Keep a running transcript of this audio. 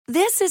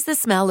This is the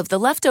smell of the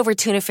leftover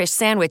tuna fish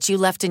sandwich you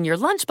left in your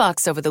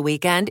lunchbox over the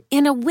weekend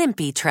in a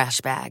wimpy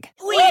trash bag.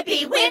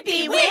 Wimpy,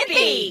 wimpy,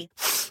 wimpy!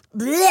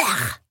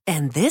 Blech!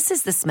 And this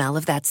is the smell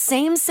of that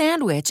same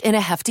sandwich in a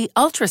hefty,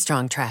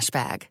 ultra-strong trash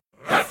bag.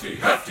 Hefty,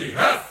 hefty,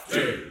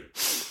 hefty!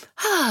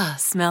 Ah,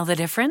 smell the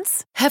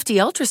difference? Hefty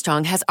Ultra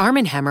Strong has Arm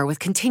 & Hammer with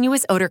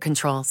continuous odor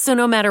control, so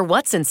no matter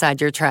what's inside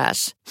your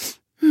trash,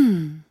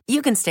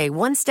 you can stay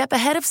one step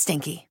ahead of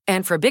stinky.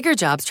 And for bigger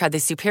jobs, try the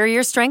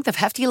superior strength of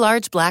Hefty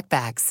Large Black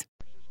Bags.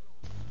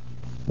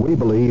 We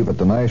believe at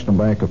the National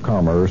Bank of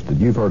Commerce that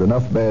you've heard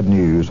enough bad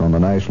news on the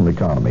national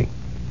economy.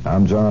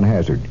 I'm John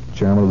Hazard,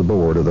 Chairman of the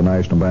Board of the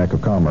National Bank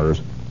of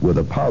Commerce, with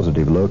a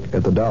positive look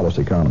at the Dallas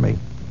economy.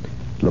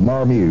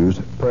 Lamar Muse,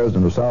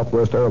 President of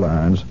Southwest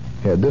Airlines,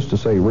 had this to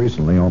say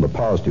recently on the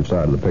positive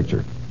side of the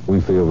picture. We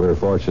feel very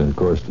fortunate, of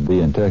course, to be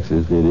in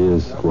Texas. It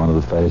is one of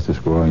the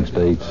fastest growing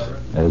states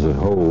as a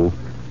whole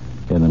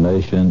in the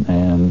nation,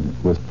 and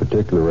with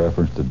particular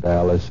reference to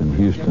Dallas and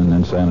Houston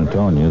and San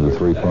Antonio, the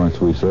 3 points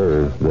we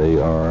serve, they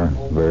are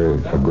very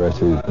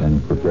aggressive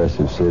and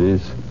progressive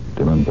cities.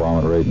 The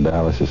unemployment rate in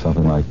Dallas is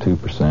something like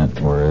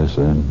 2%, whereas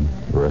in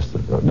the rest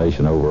of the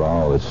nation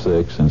overall it's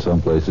 6%, and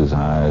some places as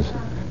high as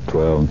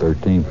 12 and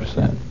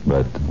 13%.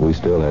 But we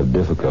still have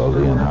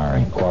difficulty in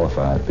hiring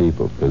qualified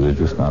people because they're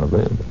just not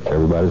available.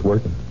 Everybody's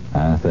working.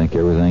 I think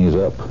everything is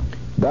up.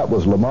 That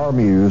was Lamar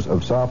Muse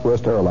of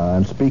Southwest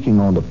Airlines speaking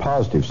on the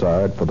positive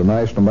side for the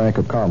National Bank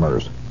of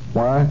Commerce.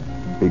 Why?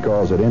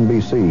 Because at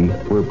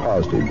NBC, we're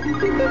positive.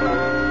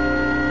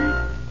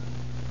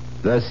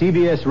 The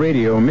CBS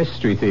Radio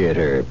Mystery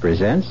Theater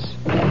presents...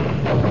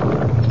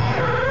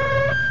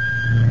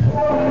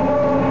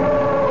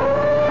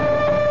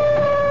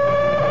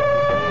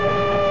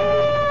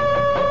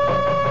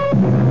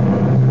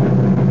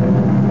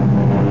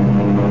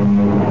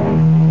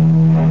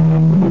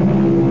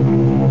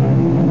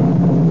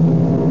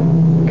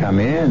 Come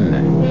in.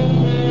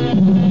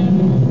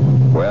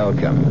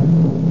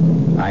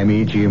 Welcome. I'm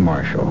E.G.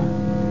 Marshall.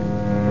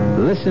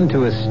 Listen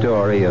to a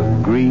story of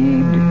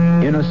greed,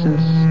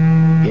 innocence,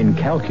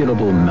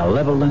 incalculable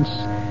malevolence,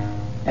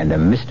 and a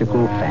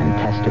mystical,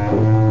 fantastical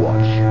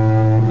watch.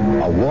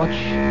 A watch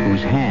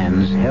whose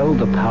hands held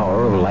the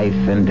power of life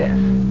and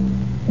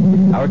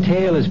death. Our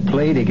tale is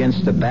played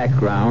against the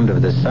background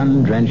of the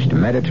sun-drenched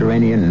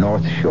Mediterranean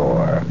North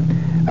Shore,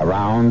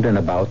 around and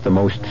about the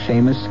most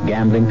famous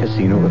gambling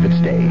casino of its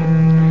day.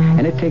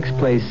 And it takes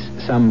place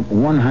some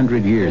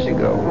 100 years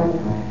ago.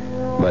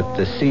 But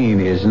the scene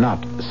is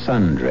not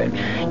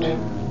sun-drenched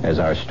as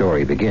our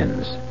story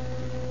begins.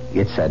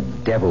 It's a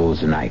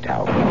devil's night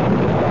out.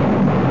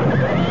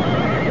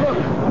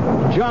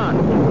 Look, John,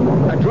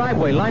 a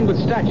driveway lined with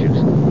statues.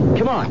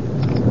 Come on.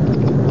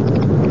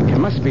 There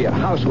must be a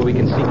house where we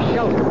can seek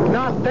shelter.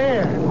 Not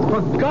there.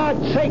 For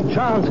God's sake,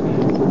 Charles.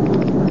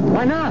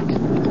 Why not?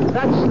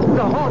 That's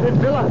the haunted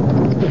villa.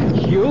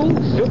 You?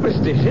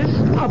 Superstitious?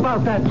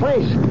 About that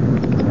place.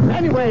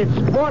 Anyway, it's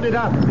boarded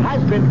up.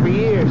 Has been for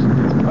years.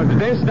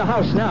 There's the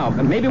house now.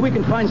 Maybe we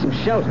can find some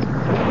shelter.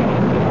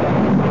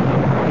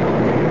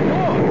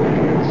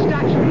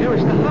 There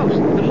is the house.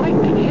 The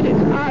lightning hit it.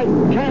 I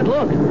can't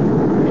look.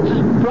 It's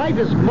as bright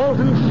as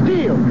molten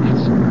steel.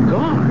 It's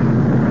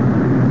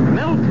gone.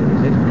 Melted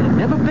as it had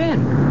never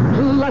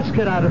been. Let's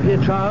get out of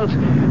here, Charles.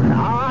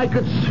 I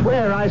could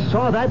swear I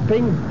saw that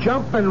thing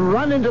jump and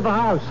run into the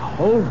house. The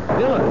whole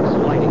villa is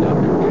lighting up.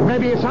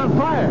 Maybe it's on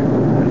fire.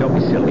 Don't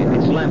be silly.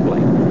 It's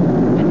lamplight.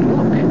 And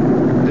look,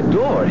 the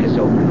door is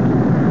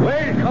open.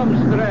 Welcome,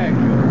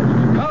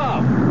 strangers.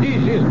 Come.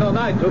 This is no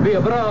night to be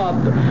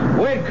abroad.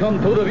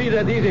 Welcome to the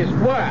Vida di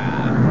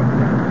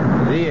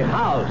Square, the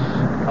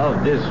house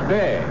of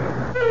despair.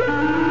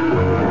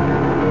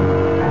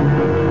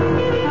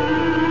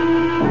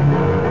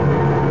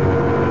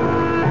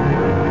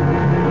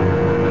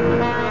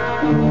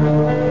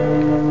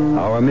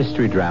 Our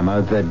mystery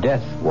drama, The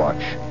Death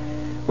Watch,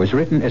 was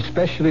written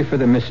especially for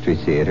the Mystery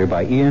Theater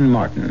by Ian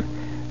Martin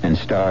and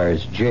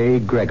stars J.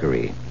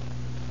 Gregory.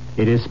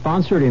 It is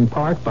sponsored in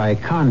part by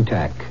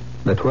Contac,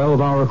 the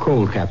 12-hour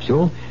cold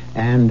capsule,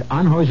 and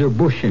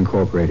Anheuser-Busch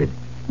Incorporated,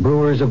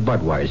 brewers of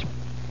Budweiser.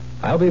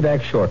 I'll be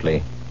back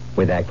shortly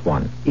with Act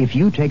One. If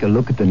you take a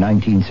look at the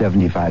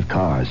 1975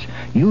 cars,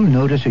 you'll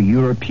notice a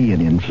European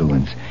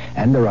influence.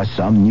 And there are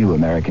some new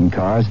American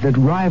cars that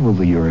rival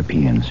the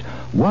Europeans.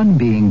 One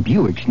being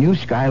Buick's new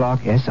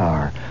Skylark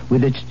SR,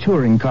 with its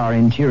touring car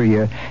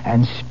interior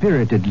and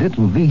spirited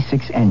little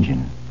V6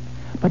 engine.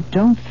 But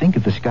don't think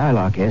of the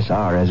Skylark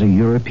SR as a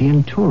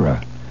European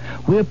tourer.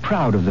 We're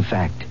proud of the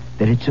fact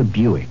that it's a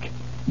Buick.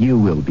 You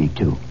will be,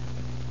 too.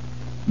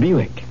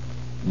 Buick,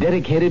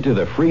 dedicated to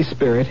the free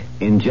spirit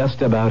in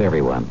just about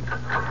everyone.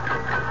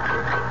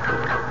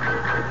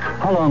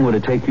 How long would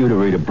it take you to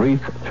read a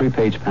brief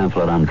 3-page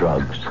pamphlet on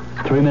drugs?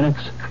 3 minutes?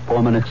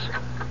 4 minutes?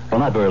 Well,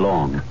 not very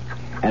long.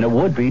 And it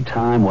would be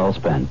time well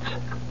spent.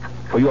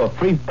 For your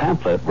free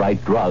pamphlet,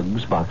 write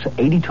Drugs, Box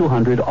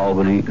 8200,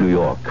 Albany, New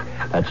York.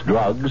 That's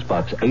Drugs,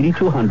 Box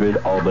 8200,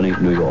 Albany,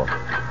 New York.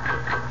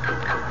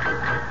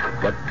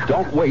 But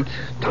don't wait.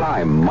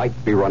 Time might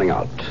be running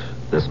out.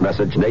 This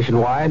message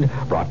nationwide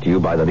brought to you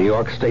by the New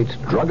York State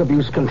Drug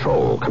Abuse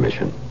Control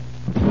Commission.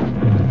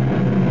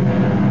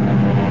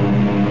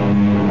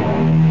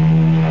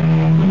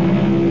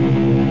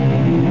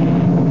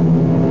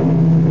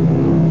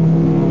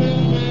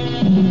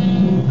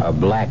 A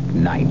black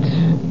night.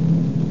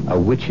 A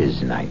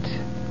witch's night.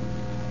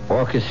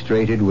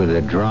 Orchestrated with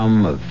a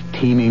drum of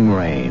teeming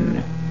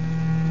rain.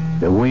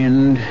 The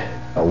wind,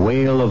 a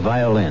wail of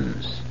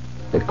violins.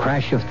 The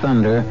crash of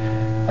thunder,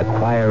 a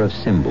choir of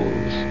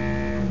cymbals.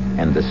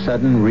 And the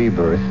sudden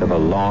rebirth of a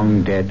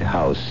long-dead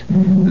house,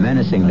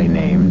 menacingly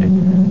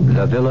named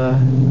the Villa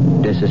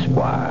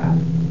Desespoir,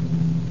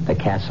 the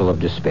Castle of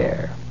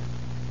Despair.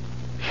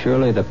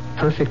 Surely the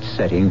perfect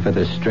setting for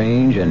the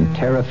strange and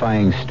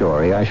terrifying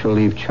story I shall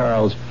leave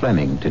Charles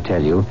Fleming to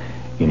tell you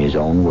in his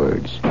own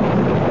words.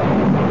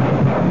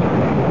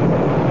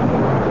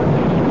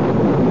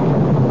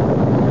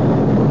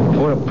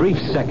 For a brief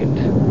second,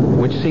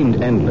 which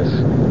seemed endless,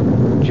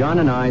 John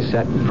and I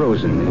sat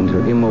frozen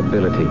into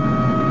immobility,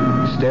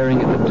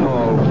 staring at the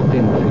tall,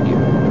 thin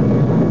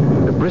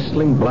figure. The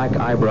bristling black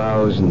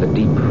eyebrows and the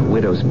deep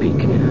widow's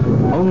peak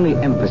only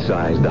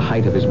emphasized the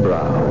height of his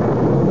brow,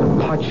 the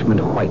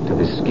parchment white of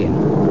his skin.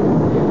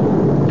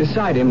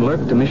 Beside him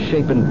lurked a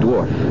misshapen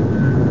dwarf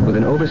with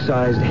an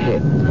oversized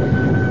head.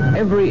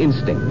 Every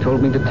instinct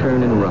told me to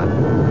turn and run,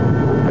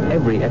 but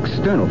every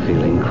external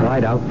feeling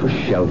cried out for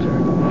shelter.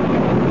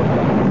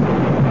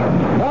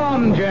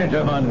 Come,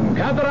 gentlemen.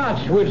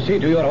 Kadrash will see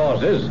to your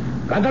horses.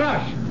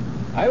 Kadrash!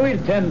 I will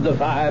tend the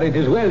fire. It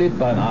is well lit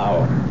by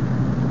now.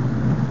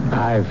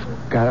 I've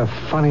got a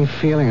funny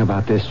feeling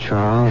about this,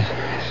 Charles.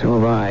 So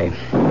have I.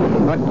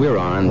 But we're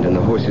armed, and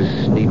the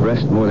horses need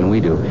rest more than we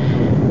do.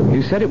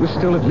 You said it was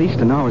still at least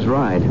an hour's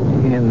ride.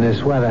 In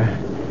this weather.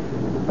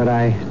 But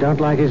I don't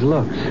like his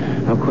looks.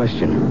 No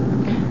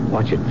question.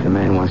 Watch it. The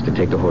man wants to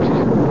take the horses.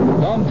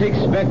 Don't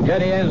expect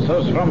any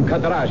answers from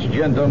Kadrash,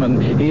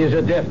 gentlemen. He is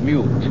a deaf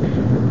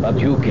mute. But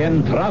you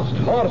can trust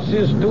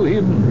horses to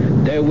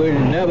him. They will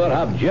never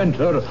have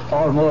gentler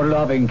or more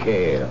loving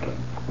care.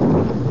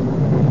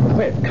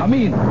 Well, come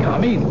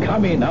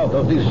in out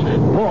of this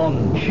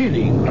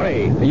bone-chilling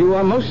rain. You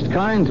are most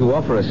kind to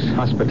offer us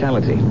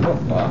hospitality.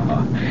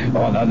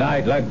 On a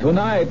night like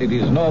tonight, it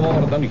is no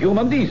more than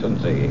human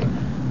decency.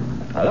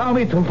 Allow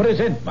me to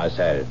present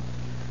myself.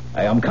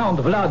 I am Count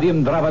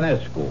Vladimir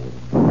Dravanescu.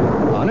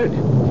 Honored.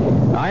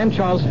 I am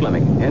Charles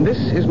Fleming, and this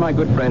is my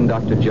good friend,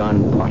 Dr.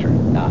 John Potter.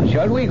 Now,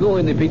 shall we go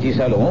in the petit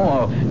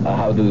salon, or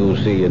how do you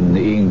say in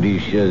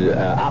English,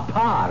 a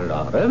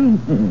parlor?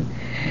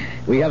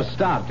 We have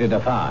started a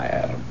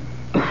fire.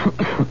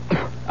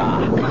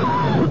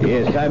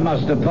 Yes, I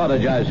must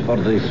apologize for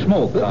the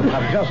smoke. I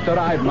have just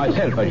arrived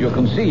myself, as you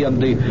can see, and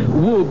the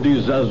wood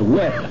is as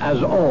wet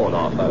as all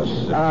of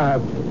us.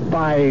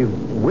 By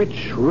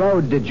which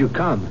road did you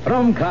come?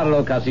 From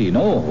Carlo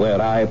Casino, where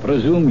I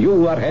presume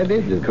you are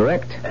headed.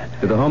 Correct.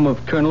 To the home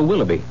of Colonel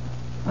Willoughby.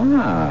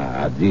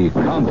 The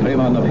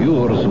countryman of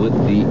yours with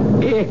the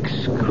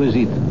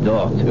exquisite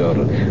daughter.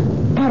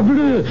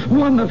 Parbleu,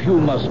 one of you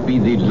must be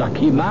the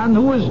lucky man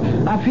who is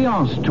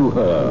affianced to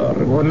her.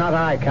 Well, not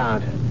I,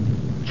 Count.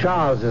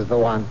 Charles is the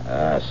one.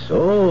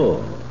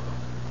 So.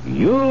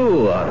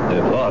 You are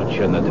the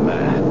fortunate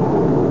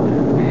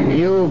man.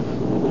 You've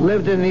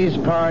lived in these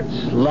parts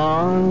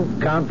long,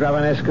 Count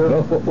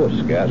Dravanescu? Oh,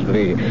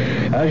 scarcely.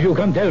 As you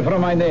can tell from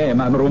my name,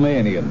 I'm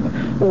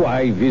Romanian. Oh,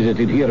 I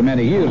visited here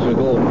many years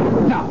ago.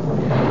 Now,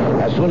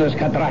 as soon as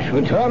Kadrash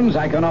returns,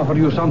 I can offer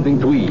you something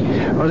to eat.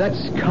 Oh,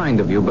 that's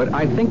kind of you, but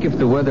I think if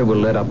the weather will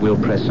let up, we'll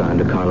press on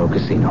to Carlo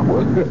Casino.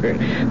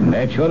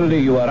 Naturally,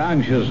 you are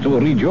anxious to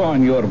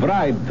rejoin your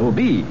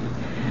bride-to-be.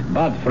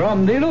 But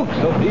from the looks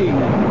of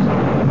things,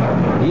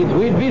 it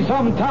will be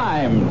some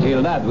time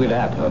till that will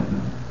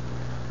happen.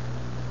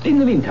 In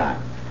the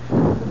meantime,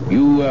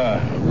 you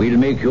will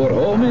make your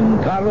home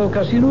in Carlo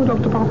Casino,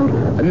 Dr.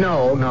 Potter?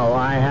 No.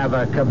 I have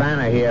a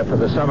cabana here for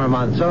the summer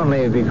months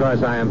only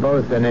because I am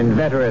both an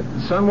inveterate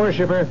sun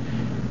worshiper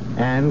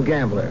and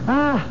gambler.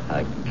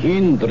 A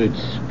kindred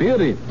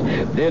spirit.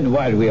 Then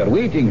while we are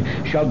waiting,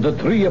 shall the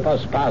three of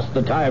us pass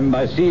the time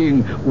by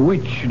seeing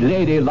which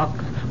lady luck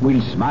will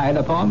smile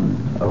upon?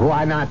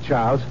 Why not,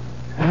 Charles?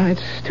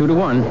 It's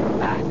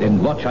 2-1.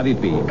 Then what shall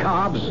it be?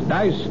 Cards,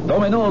 dice,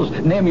 dominoes?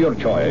 Name your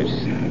choice.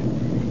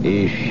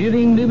 A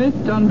shilling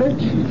limit on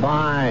bets?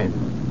 Fine.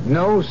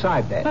 No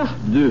side bets.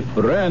 The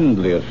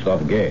friendliest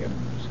of games.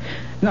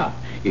 Now,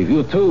 if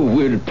you two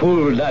will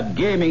pull that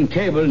gaming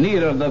table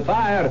nearer the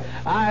fire,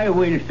 I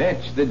will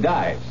fetch the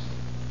dice.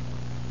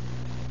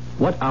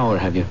 What hour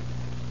have you?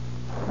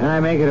 I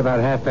make it about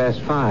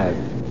 5:30.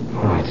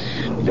 Oh,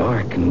 it's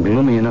dark and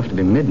gloomy enough to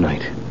be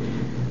midnight.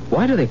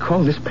 Why do they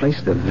call this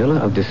place the Villa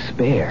of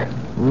Despair?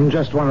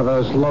 Just one of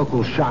those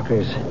local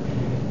shockers.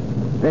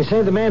 They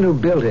say the man who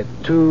built it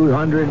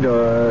 200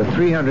 or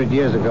 300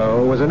 years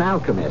ago was an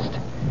alchemist.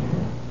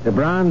 The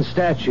bronze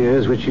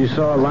statues which you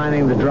saw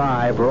lining the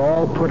drive were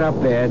all put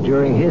up there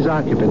during his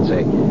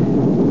occupancy.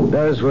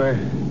 Those were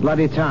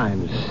bloody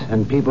times,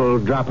 and people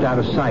dropped out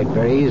of sight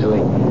very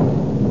easily.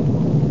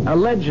 A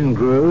legend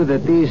grew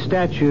that these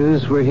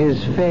statues were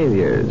his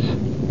failures.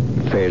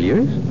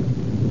 Failures?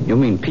 You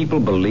mean people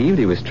believed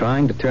he was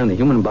trying to turn the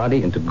human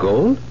body into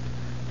gold?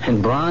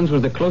 And bronze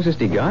was the closest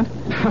he got?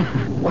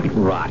 What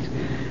rot.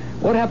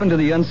 What happened to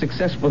the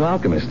unsuccessful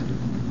alchemist?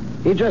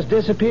 He just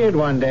disappeared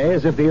one day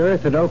as if the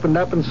earth had opened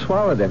up and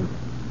swallowed him.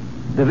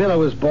 The villa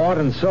was bought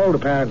and sold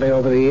apparently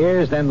over the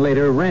years, then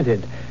later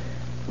rented.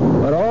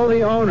 But all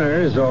the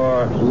owners,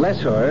 or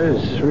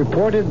lessors,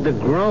 reported the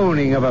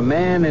groaning of a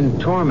man in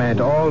torment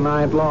all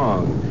night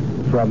long,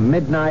 from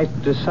midnight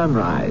to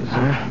sunrise.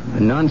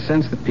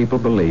 Nonsense that people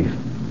believe.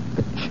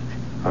 But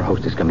our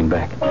host is coming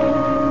back.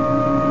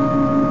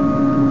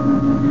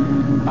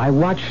 I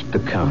watched the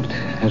Count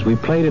as we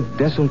played a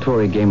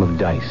desultory game of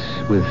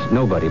dice with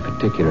nobody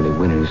particularly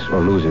winners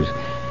or losers.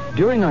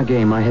 During our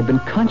game, I had been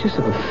conscious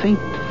of a faint,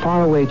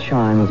 faraway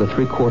chime of the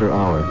 3/4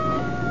 hour.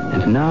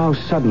 And now,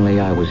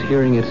 suddenly, I was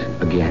hearing it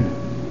again.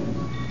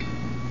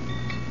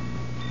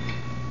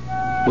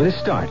 With a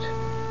start,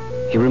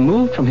 he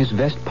removed from his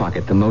vest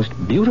pocket the most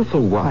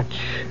beautiful watch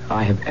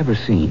I have ever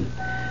seen.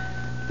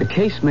 The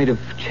case made of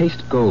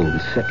chased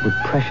gold set with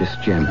precious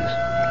gems.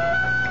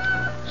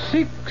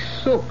 6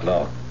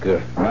 o'clock.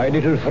 My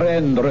little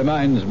friend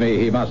reminds me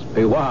he must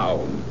be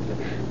wound.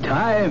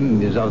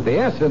 Time is of the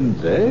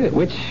essence, eh?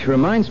 Which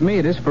reminds me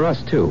it is for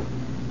us, too.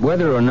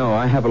 Whether or no,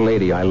 I have a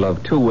lady I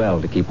love too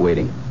well to keep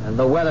waiting. And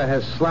the weather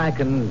has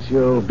slackened.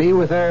 You'll be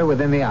with her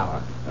within the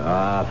hour.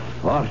 Ah,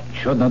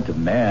 fortunate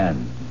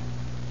man.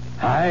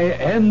 I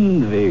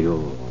envy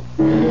you.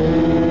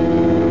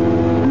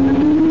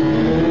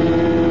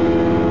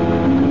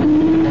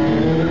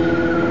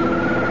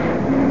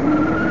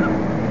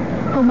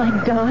 Oh, my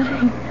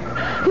darling.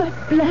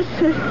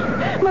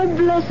 My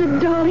blessed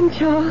darling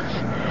Charles.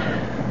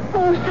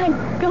 Oh, thank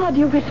God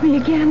you're with me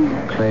again.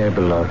 Claire,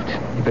 beloved,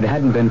 if it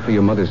hadn't been for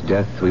your mother's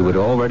death, we would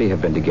already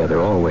have been together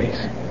always.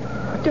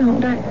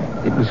 Don't.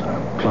 It was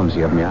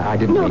clumsy of me. I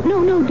didn't mean...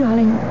 No,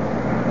 darling.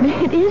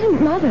 It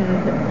isn't Mother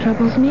that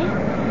troubles me.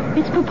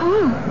 It's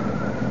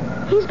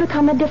Papa. He's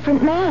become a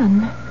different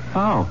man.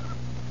 How?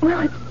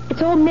 Well,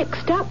 it's all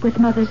mixed up with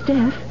Mother's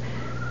death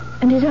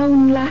and his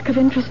own lack of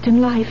interest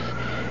in life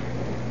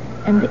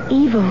and the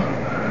evil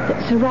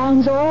that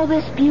surrounds all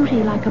this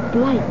beauty like a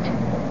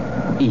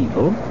blight.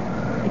 Evil?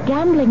 The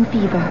gambling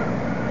fever.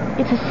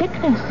 It's a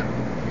sickness.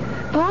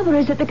 Father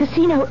is at the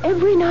casino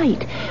every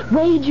night,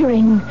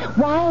 wagering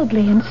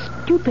wildly and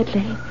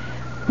stupidly.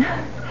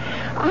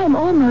 I'm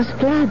almost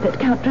glad that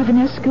Count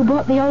Ravenescu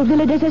bought the old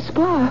Villa des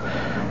Espoirs.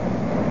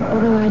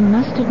 Although I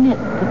must admit,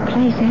 the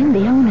place and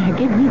the owner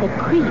give me the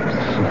creeps.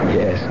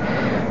 Yes.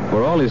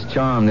 For all his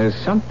charm, there's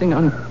something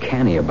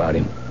uncanny about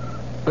him.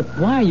 But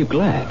why are you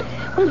glad?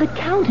 Well, the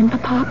Count and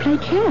Papa play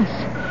chess.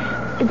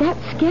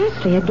 That's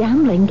scarcely a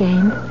gambling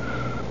game.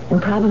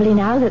 And probably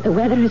now that the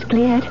weather has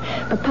cleared,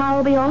 Papa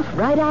will be off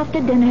right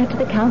after dinner to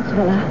the Count's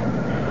villa.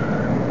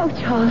 Oh,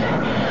 Charles,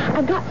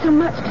 I've got so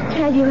much to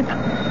tell you.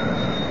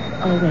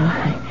 Oh, well,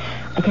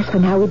 I guess for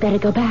now we'd better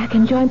go back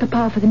and join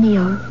Papa for the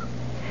meal.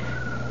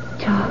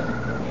 Charles,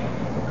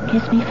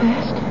 kiss me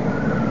first.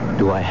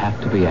 Do I have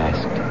to be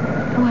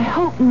asked? Oh, I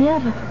hope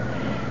never.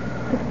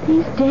 But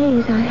these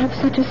days I have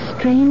such a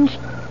strange,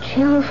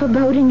 chill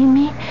foreboding in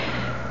me.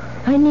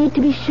 I need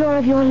to be sure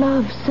of your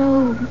love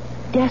so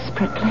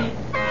desperately.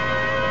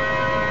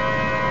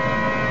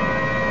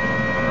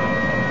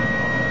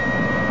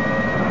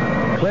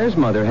 Claire's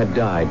mother had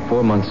died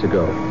 4 months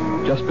ago,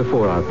 just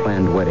before our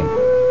planned wedding.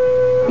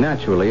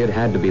 Naturally, it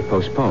had to be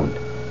postponed.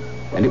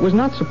 And it was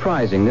not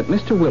surprising that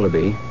Mr.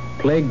 Willoughby,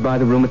 plagued by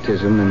the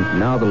rheumatism and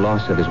now the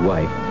loss of his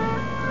wife,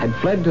 had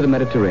fled to the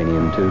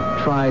Mediterranean to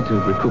try to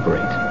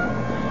recuperate.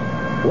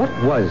 What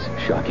was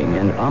shocking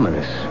and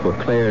ominous for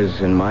Claire's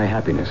and my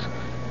happiness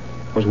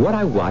was what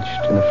I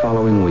watched in the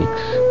following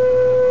weeks.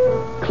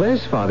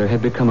 Claire's father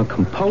had become a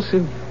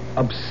compulsive,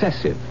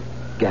 obsessive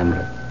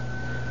gambler.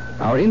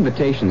 Our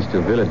invitations to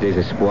Villa des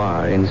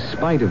Espoirs, in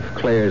spite of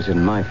Claire's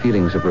and my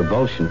feelings of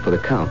revulsion for the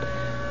Count,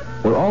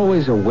 were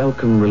always a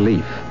welcome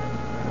relief.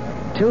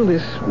 Till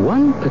this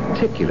one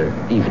particular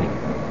evening.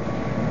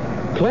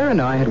 Claire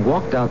and I had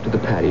walked out to the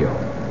patio,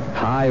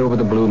 high over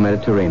the blue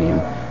Mediterranean,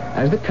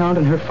 as the Count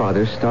and her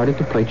father started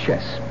to play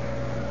chess.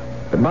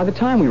 But by the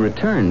time we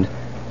returned,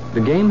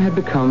 the game had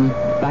become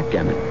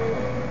backgammon.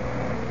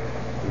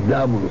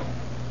 Double.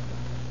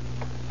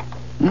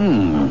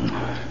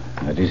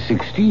 That is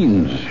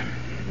 16s.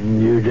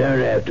 You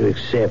don't have to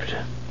accept.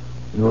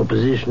 Your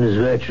position is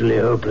virtually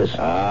hopeless.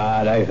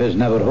 Life is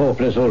never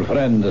hopeless, old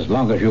friend, as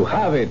long as you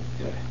have it.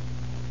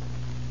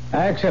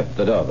 I accept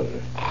the double.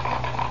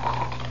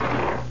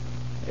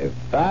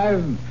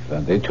 F5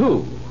 and a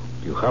 2.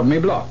 You have me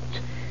blocked.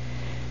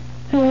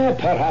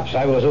 Perhaps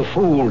I was a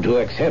fool to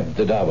accept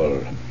the double.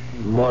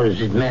 What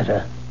does it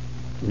matter?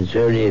 It's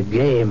only a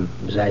game,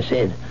 as I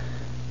said.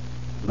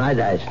 My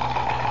dice.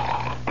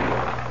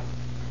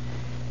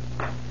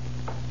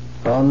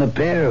 On the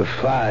pair of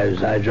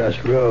 5s I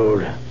just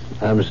rolled,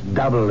 I must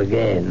double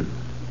again.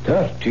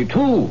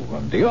 32,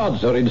 and the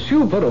odds are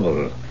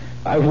insuperable.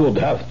 I would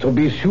have to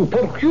be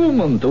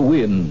superhuman to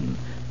win.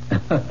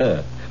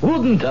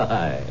 Wouldn't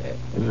I?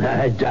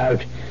 I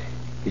doubt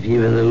if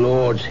even the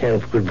Lord's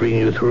help could bring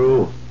you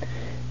through.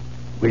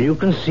 Will you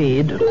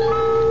concede?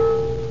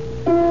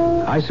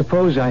 I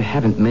suppose I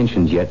haven't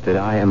mentioned yet that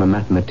I am a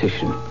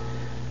mathematician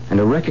and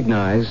a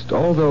recognized,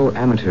 although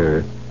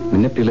amateur,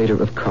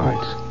 manipulator of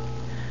cards.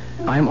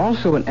 I am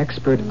also an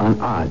expert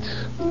on odds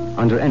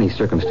under any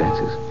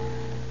circumstances.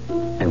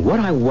 And what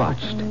I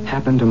watched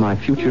happen to my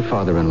future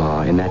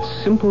father-in-law in that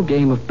simple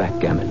game of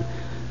backgammon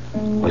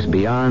was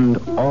beyond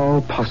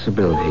all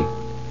possibility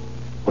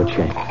or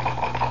chance.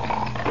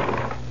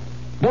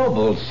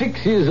 Double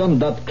sixes,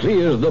 and that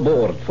clears the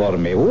board for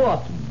me.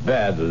 What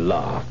bad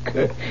luck.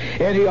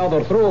 Any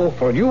other throw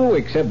for you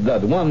except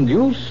that one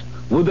deuce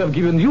would have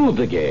given you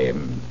the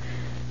game.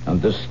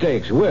 And the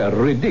stakes were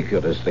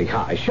ridiculously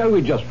high. Shall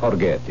we just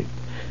forget it?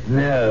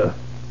 No.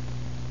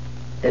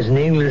 As an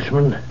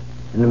Englishman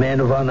and a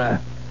man of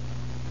honor,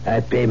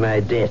 I pay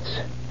my debts.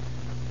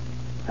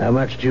 How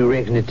much do you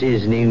reckon it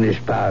is in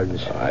English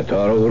pounds? At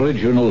our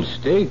original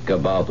stake,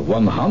 about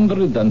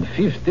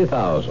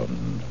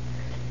 150,000.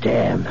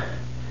 Damn.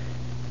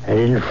 I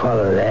didn't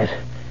follow that.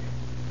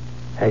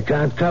 I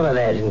can't cover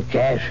that in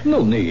cash.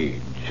 No need.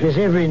 There's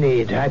every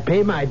need. I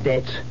pay my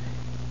debts.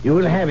 You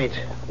will have it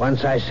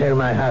once I sell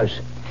my house.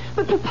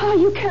 But, Papa,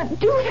 you can't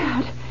do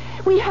that.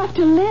 We have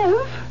to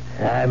live.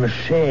 I'm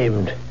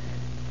ashamed.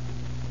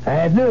 I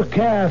had no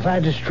care if I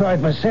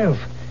destroyed myself.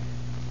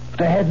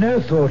 But I had no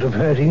thought of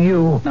hurting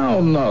you.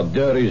 No,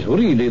 there is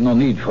really no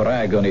need for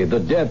agony. The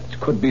debt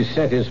could be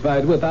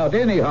satisfied without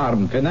any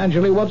harm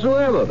financially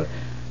whatsoever.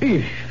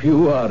 If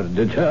you are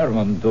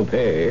determined to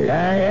pay.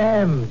 I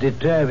am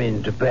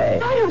determined to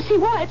pay. I don't see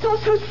why. It's all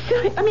so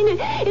silly. I mean,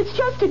 it's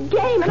just a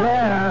game. And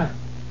Clara.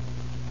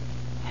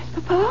 Yes,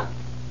 Papa?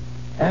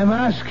 I'm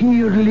asking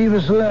you to leave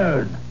us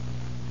alone.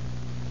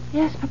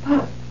 Yes,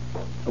 Papa.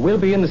 We'll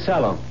be in the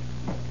salon.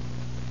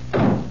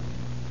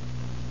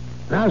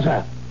 Now,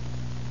 sir,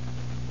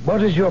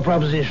 what is your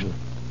proposition?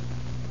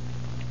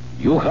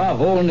 You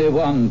have only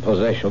one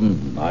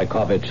possession I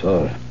covet,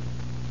 sir.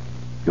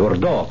 Your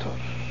daughter.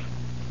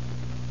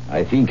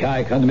 I think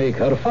I can make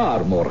her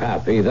far more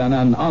happy than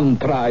an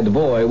untried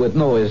boy with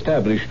no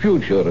established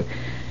future.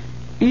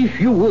 If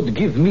you would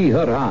give me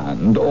her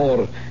hand,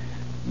 or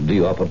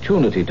the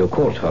opportunity to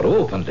court her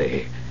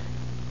openly,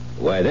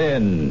 why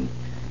then,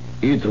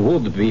 it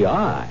would be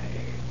I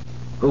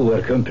who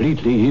were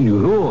completely in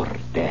your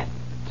debt.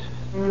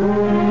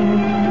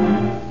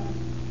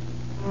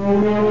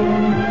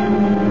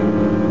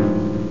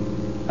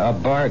 A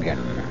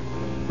bargain.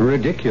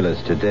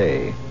 Ridiculous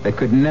today, that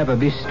could never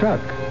be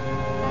struck,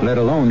 let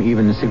alone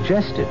even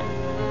suggested.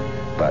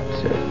 But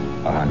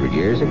 100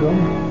 years ago,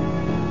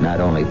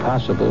 not only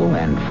possible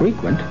and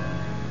frequent,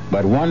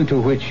 but one to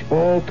which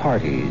all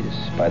parties,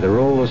 by the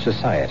role of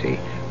society,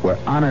 were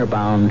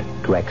honor-bound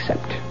to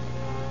accept.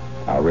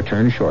 I'll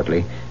return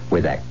shortly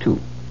with Act Two.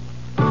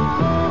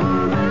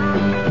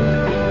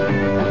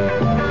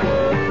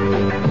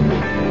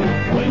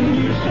 When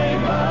you say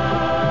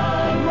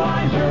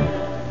Budweiser,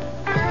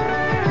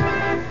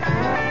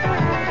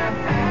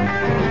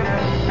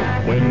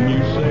 when you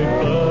say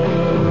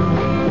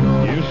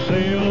Bud, you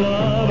say a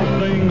lot of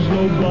things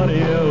nobody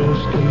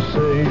else can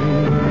say.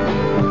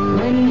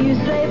 When you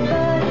say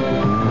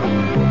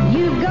Bud,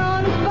 you've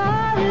gone as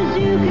far as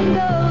you can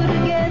go to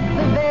get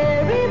the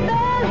very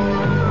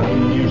best. When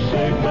you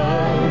say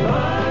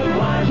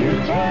Budweiser, you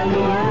tell the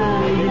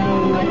world you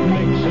know what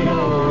makes it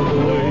all the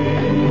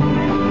way.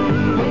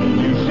 When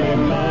you say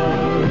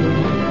Bud,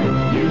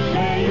 you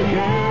say you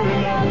care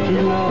enough to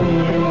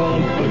only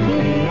want the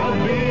clean of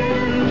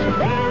beers.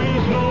 There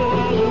is no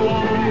other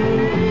one,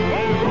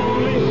 there's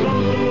only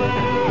something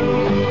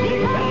left,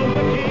 because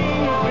the king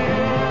of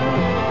beer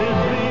is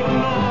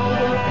leading all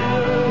the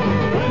rest.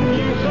 When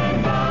you say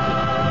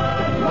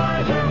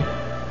Budweiser,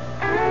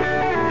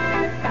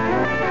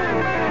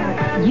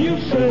 you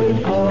say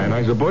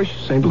Anheuser-Busch,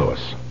 St. Louis.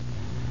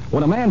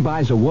 When a man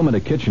buys a woman a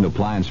kitchen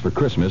appliance for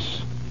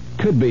Christmas,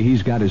 could be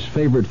he's got his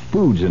favorite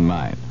foods in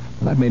mind.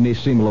 Well, that may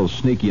seem a little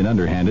sneaky and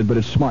underhanded, but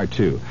it's smart,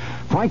 too.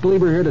 Frank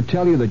Lieber here to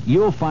tell you that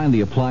you'll find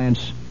the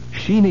appliance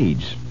she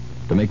needs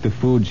to make the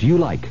foods you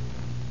like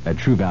at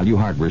True Value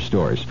hardware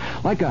stores.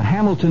 Like a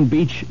Hamilton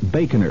Beach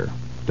baconer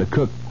to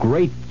cook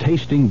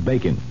great-tasting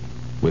bacon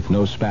with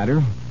no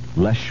spatter,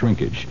 less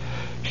shrinkage.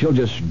 She'll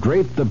just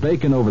drape the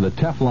bacon over the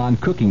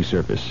Teflon cooking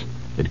surface.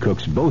 It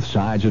cooks both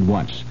sides at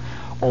once.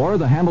 Or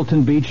the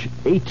Hamilton Beach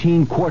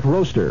 18-quart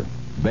roaster.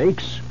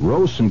 Bakes,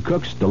 roasts, and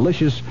cooks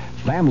delicious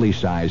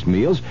family-sized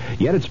meals,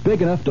 yet it's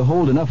big enough to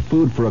hold enough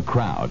food for a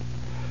crowd.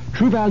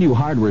 True Value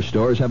hardware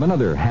stores have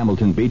another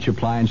Hamilton Beach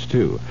appliance,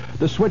 too.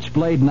 The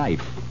Switchblade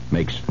knife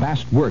makes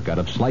fast work out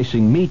of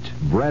slicing meat,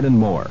 bread, and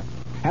more.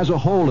 Has a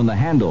hole in the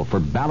handle for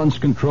balance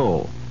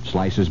control.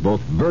 Slices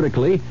both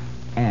vertically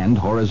and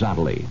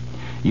horizontally.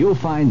 You'll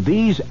find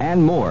these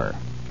and more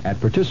at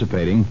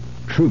participating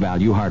True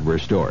Value hardware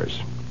stores.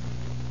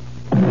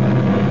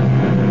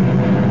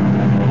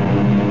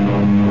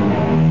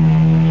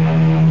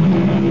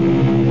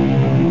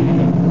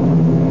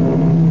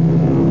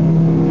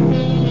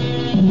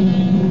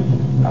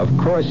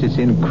 course, it's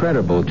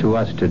incredible to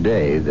us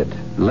today that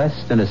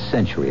less than a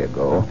century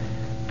ago,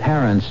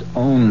 parents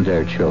owned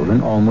their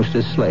children almost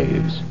as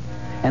slaves.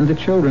 And the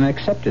children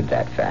accepted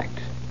that fact,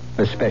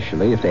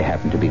 especially if they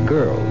happened to be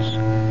girls.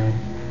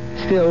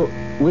 Still,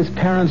 with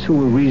parents who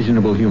were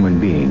reasonable human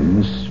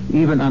beings,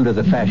 even under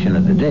the fashion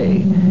of the day,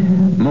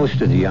 most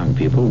of the young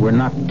people were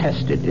not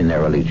tested in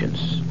their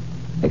allegiance,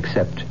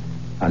 except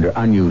under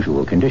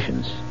unusual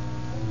conditions,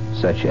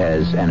 such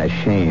as an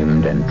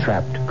ashamed and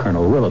trapped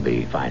Colonel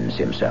Willoughby finds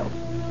himself.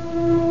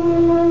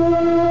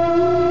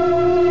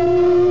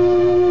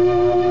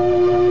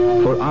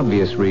 For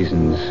obvious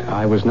reasons,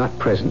 I was not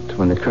present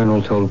when the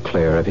Colonel told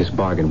Claire of his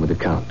bargain with the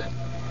Count.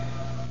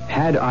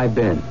 Had I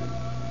been,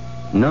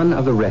 none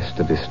of the rest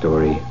of this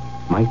story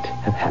might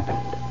have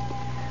happened.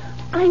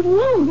 I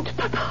won't,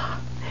 Papa.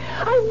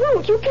 I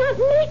won't. You can't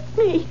make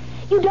me.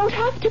 You don't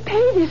have to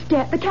pay this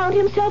debt. The Count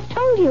himself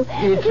told you.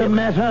 It's a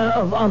matter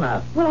of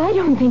honor. Well, I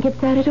don't think it's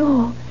that at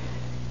all.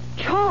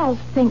 Charles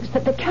thinks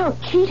that the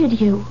Count cheated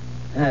you.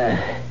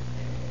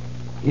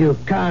 You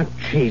can't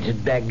cheat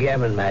at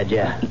backgammon, my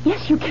dear.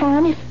 Yes, you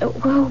can if...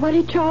 well, what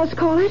did Charles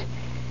call it?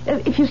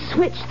 If you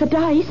switch the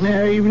dice.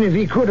 Now, even if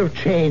he could have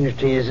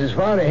changed his, as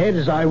far ahead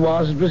as I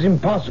was, it was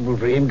impossible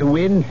for him to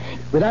win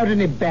without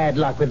any bad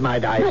luck with my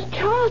dice. But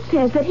Charles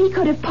says that he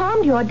could have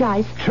palmed your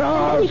dice.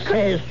 Charles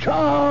says.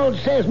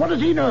 What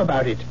does he know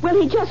about it? Well,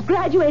 he just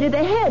graduated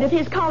the head of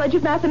his College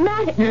of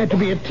Mathematics. Yeah, to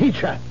be a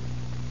teacher.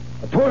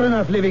 A poor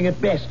enough living at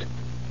best.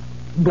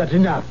 But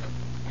enough.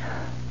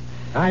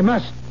 I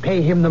must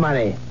pay him the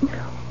money.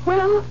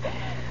 Well,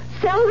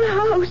 sell the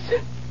house.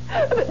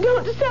 But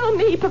don't sell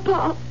me,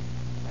 Papa.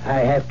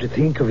 I have to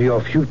think of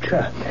your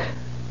future.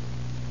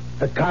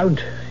 The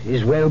Count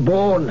is well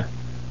born,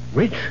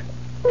 rich.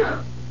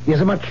 He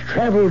is a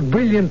much-traveled,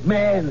 brilliant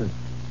man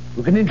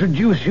who can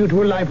introduce you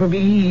to a life of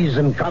ease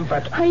and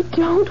comfort. I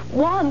don't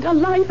want a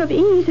life of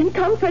ease and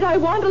comfort. I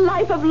want a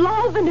life of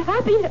love and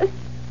happiness.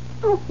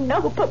 Oh,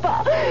 no,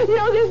 Papa.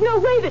 No, there's no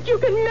way that you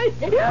can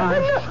make...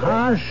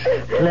 Hush,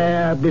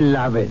 Claire,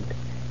 beloved.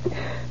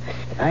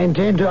 I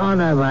intend to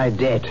honor my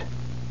debt.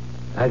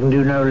 I can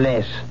do no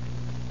less.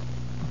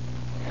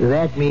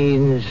 That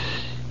means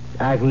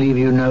I can leave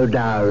you no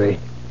dowry.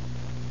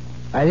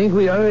 I think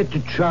we owe it to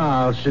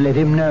Charles to let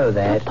him know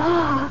that.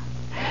 Papa,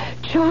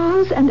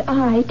 Charles and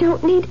I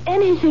don't need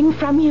anything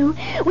from you.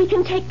 We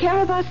can take care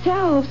of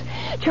ourselves.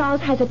 Charles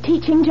has a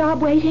teaching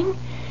job waiting,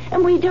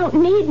 and we don't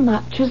need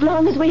much as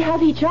long as we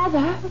have each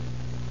other.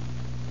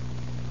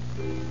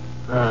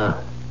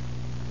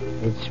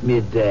 It's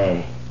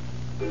midday.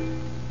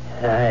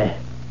 I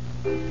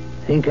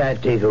think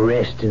I'd take a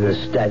rest in the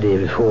study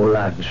before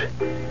lunch.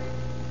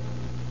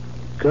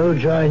 Go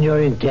join your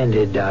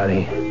intended,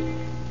 darling.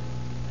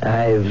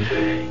 I've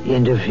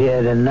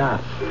interfered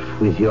enough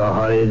with your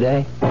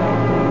holiday.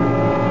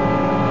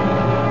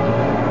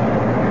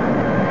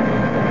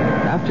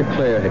 After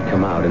Claire had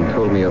come out and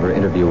told me of her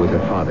interview with her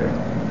father,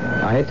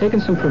 I had taken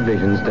some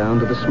provisions down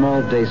to the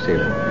small day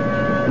sailor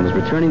and was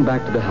returning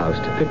back to the house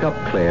to pick up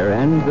Claire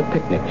and the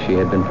picnic she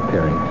had been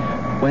preparing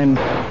when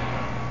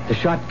the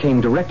shot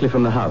came directly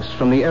from the house,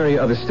 from the area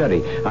of the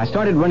study. I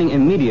started running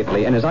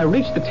immediately, and as I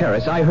reached the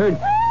terrace, I heard...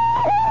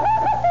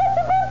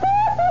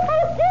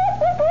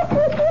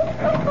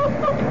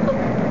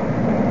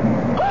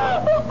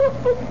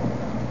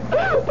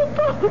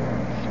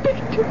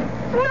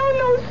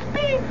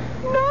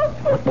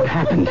 What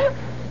happened?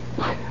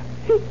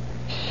 He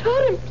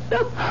shot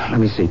himself. Let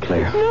me see,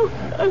 Claire. No,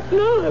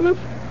 I'm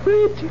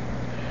afraid to.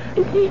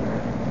 Is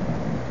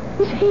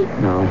he?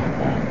 No.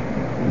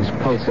 His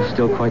pulse is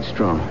still quite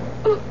strong.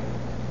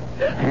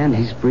 And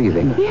he's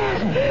breathing.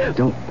 Yes.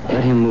 Don't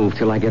let him move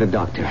till I get a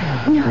doctor.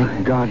 No.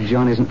 Thank God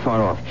John isn't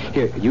far off.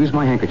 Here, use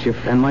my handkerchief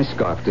and my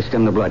scarf to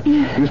stem the blood.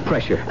 Yes. Use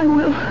pressure. I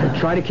will.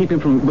 Try to keep him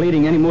from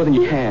bleeding any more than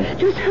you can.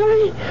 Just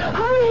hurry.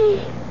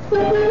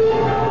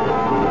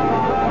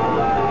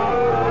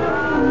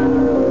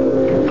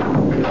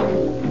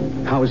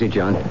 How is he,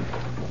 John?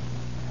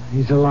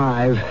 He's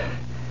alive.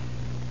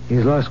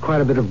 He's lost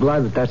quite a bit of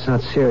blood, but that's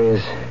not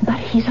serious. But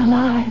he's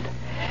alive.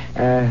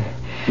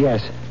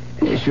 Yes.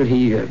 Should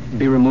he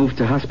be removed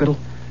to hospital?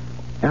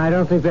 I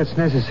don't think that's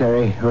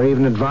necessary or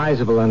even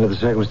advisable under the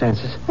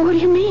circumstances. What do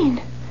you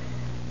mean?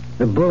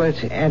 The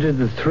bullet entered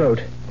the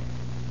throat,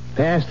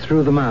 passed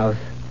through the mouth,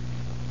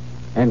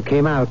 and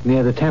came out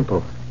near the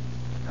temple.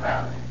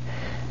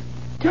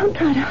 Don't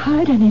try to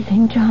hide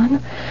anything, John.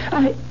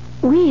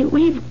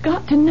 We've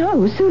got to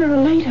know sooner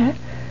or later.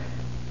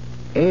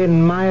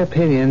 In my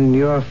opinion,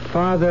 your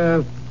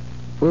father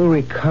will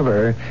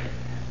recover,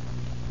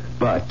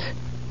 but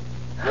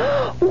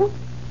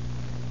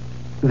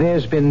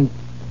there's been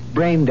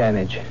brain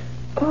damage.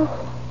 Oh.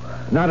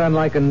 Not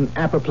unlike an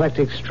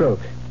apoplectic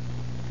stroke.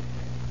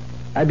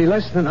 I'd be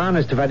less than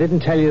honest if I didn't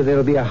tell you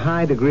there'll be a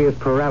high degree of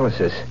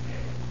paralysis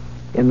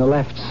in the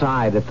left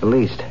side at the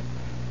least.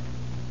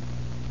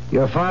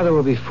 Your father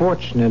will be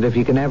fortunate if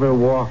he can ever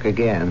walk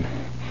again.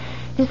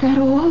 Is that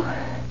all?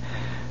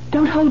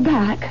 Don't hold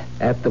back.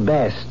 At the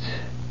best,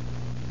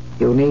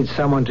 you'll need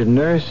someone to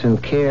nurse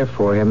and care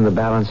for him the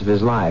balance of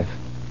his life.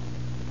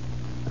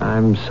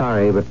 I'm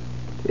sorry, but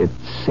it's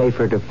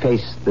safer to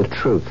face the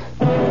truth.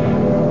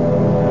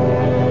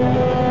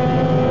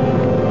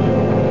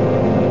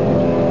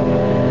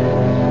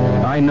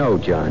 I know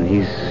John.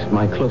 He's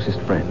my closest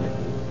friend.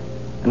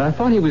 And I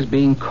thought he was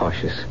being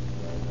cautious.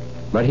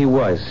 But he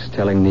was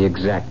telling the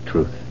exact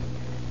truth.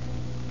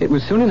 It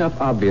was soon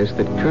enough obvious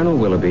that Colonel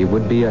Willoughby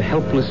would be a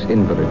helpless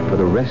invalid for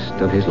the rest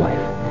of his life.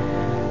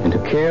 And to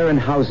care and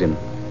house him,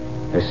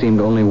 there seemed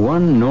only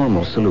one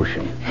normal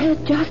solution. There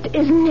just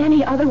isn't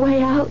any other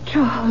way out,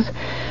 Charles.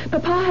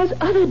 Papa has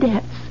other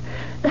debts.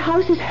 The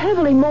house is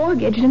heavily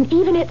mortgaged, and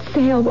even its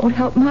sale won't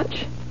help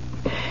much.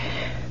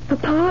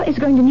 Papa is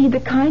going to need the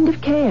kind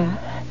of care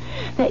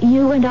that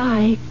you and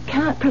I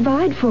can't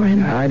provide for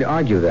him. I'd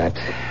argue that.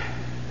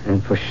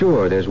 And for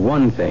sure, there's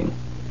one thing.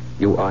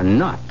 You are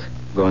not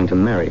going to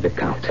marry the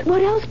Count.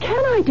 What else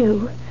can I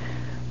do?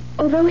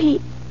 Although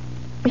he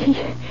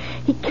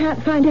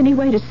can't find any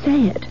way to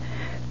say it.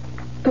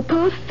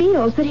 Papa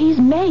feels that he's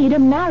made a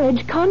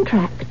marriage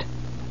contract.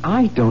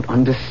 I don't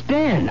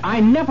understand. I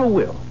never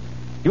will.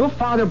 Your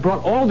father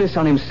brought all this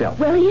on himself.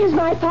 Well, he is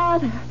my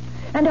father,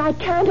 and I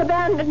can't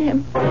abandon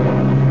him.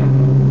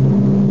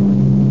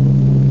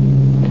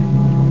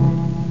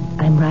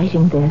 I'm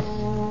writing this,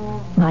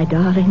 my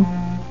darling,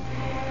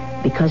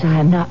 because I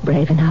am not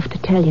brave enough to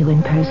tell you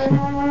in person.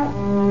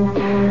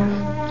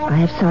 I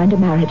have signed a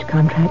marriage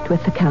contract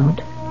with the Count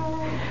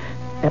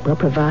that will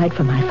provide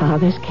for my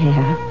father's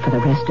care for the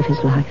rest of his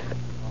life.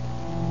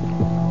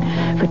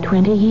 For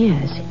 20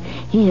 years,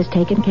 he has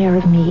taken care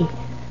of me.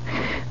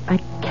 I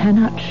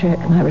cannot shirk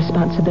my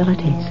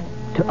responsibilities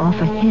to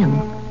offer him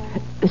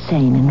the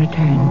same in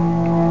return.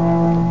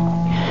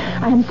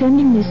 I am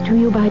sending this to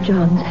you by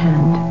John's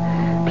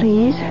hand.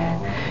 Please,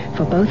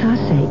 for both our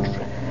sakes,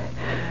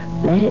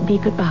 let it be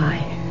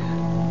goodbye,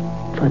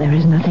 for there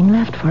is nothing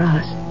left for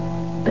us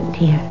but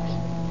tears.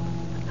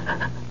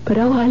 But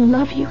oh, I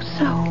love you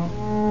so,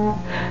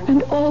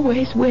 and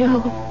always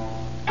will.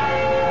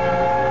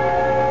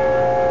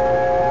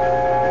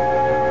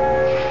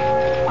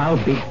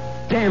 I'll be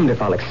damned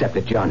if I'll accept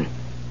it, John.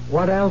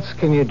 What else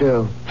can you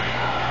do?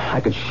 I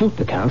could shoot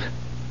the Count.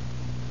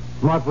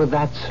 What would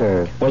that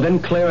serve? Well, then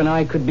Claire and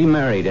I could be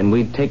married, and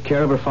we'd take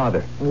care of her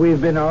father. We've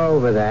been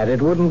over that.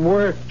 It wouldn't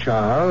work,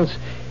 Charles.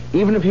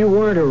 Even if you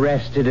weren't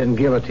arrested and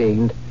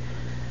guillotined.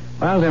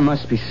 Well, there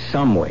must be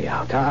some way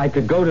out. I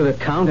could go to the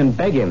Count and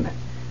beg him.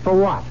 For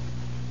what?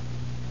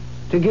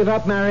 To give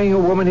up marrying a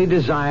woman he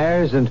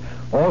desires and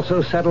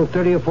also settle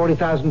 30 or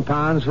 40,000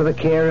 pounds for the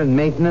care and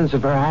maintenance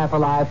of her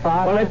half-alive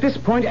father? Well, at this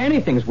point,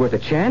 anything's worth a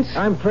chance.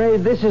 I'm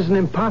afraid this is an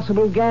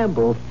impossible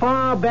gamble.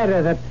 Far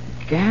better that...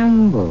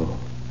 Gamble?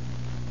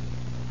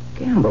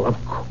 Gamble,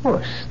 of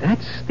course.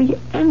 That's the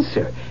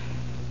answer.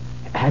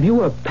 Have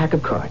you a pack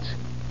of cards?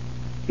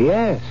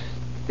 Yes.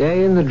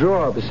 They're in the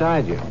drawer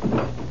beside you.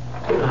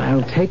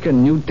 I'll take a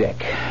new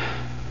deck.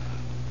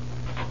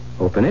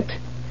 Open it.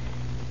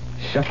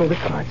 Shuffle the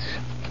cards.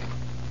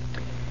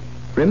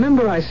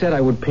 Remember I said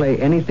I would play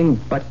anything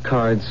but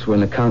cards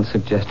when the Count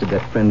suggested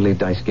that friendly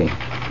dice game?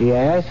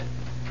 Yes?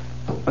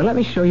 Well, let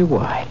me show you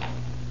why.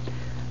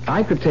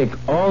 I could take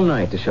all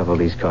night to shuffle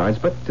these cards,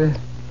 but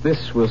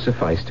this will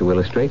suffice to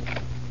illustrate.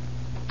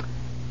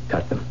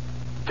 Cut them.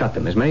 Cut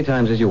them as many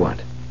times as you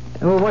want.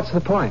 Well, what's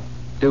the point?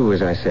 Do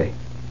as I say.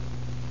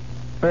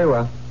 Very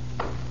well.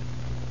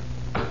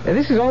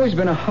 This has always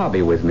been a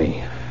hobby with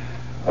me.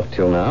 Up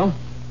till now.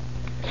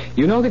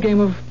 You know the game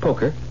of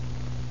poker?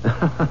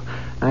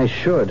 I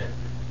should.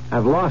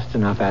 I've lost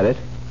enough at it.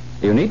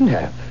 You needn't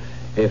have.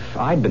 If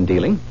I'd been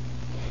dealing.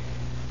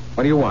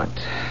 What do you want?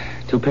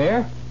 2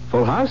 pair?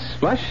 Full house?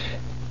 Flush?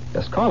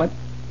 Just call it.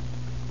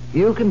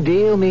 You can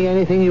deal me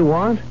anything you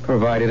want?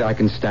 Provided I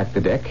can stack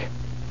the deck.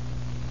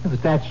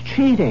 But that's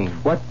cheating.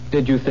 What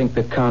did you think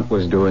the Count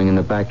was doing in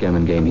the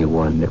backgammon game he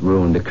won that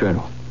ruined the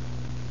Colonel?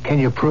 Can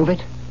you prove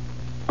it?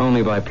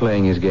 Only by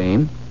playing his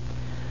game.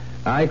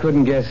 I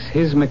couldn't guess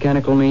his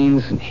mechanical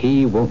means, and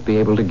he won't be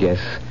able to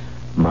guess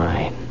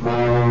mine.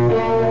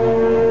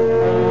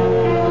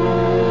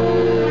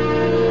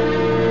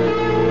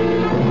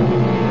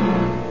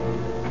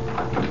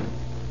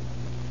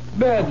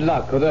 Bad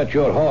luck that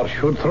your horse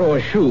should throw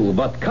a shoe,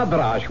 but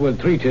Kadrash will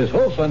treat his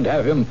horse and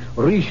have him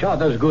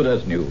reshot as good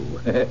as new.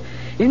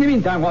 In the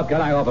meantime, what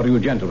can I offer you,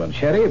 gentlemen?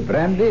 Sherry,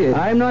 brandy?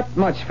 I'm not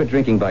much for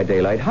drinking by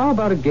daylight. How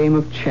about a game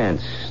of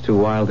chance to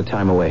while the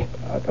time away?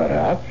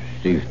 Perhaps,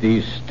 if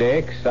these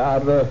stakes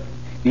are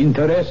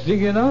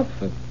interesting enough.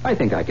 I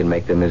think I can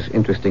make them as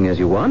interesting as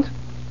you want.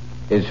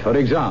 As for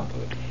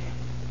example?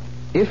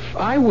 If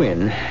I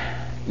win,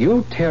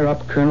 you tear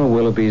up Colonel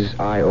Willoughby's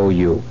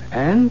IOU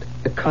and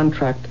the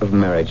contract of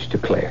marriage to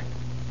Claire.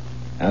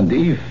 And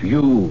if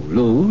you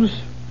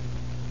lose?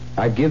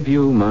 I give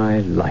you my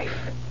life.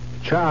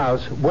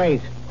 Charles,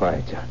 wait.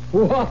 Quiet, John.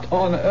 What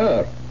on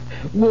earth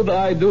would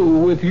I do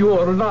with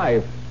your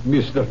life,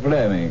 Mr.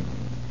 Fleming?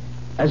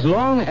 As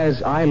long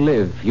as I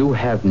live, you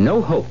have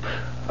no hope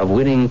of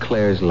winning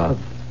Claire's love.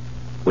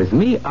 With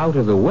me out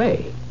of the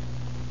way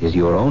is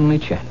your only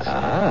chance.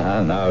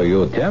 Ah, now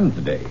you tempt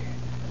me.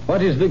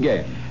 What is the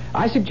game?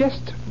 I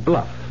suggest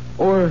bluff.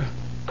 Or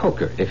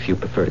poker, if you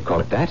prefer to call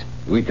it that.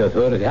 With a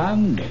third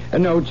hand?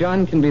 No,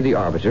 John can be the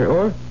arbiter,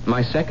 or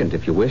my second,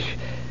 if you wish.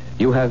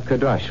 You have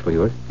Kadrash for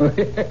yours.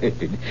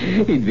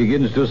 It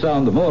begins to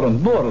sound more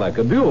and more like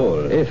a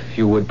duel. If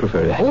you would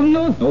prefer that. Oh,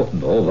 no,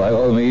 by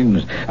all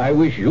means. I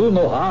wish you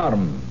no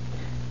harm.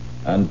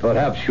 And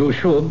perhaps you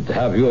should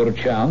have your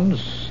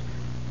chance.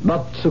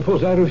 But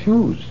suppose I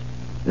refuse?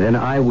 Then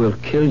I will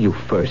kill you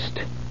first,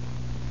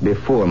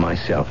 before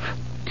myself.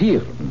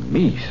 Dear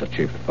me, such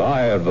a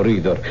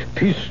fire-breather,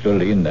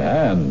 pistol in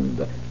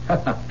hand.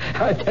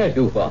 I tell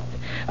you what,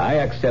 I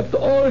accept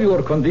all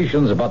your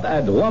conditions, but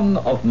add one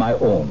of my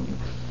own.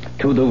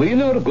 To the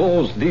winner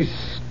goes this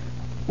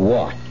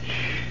watch.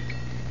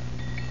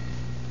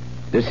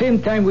 The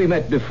same time we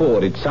met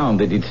before, it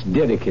sounded its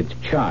delicate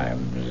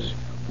chimes.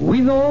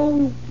 Win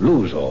all,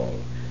 lose all.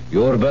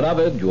 Your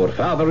beloved, your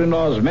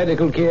father-in-law's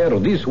medical care,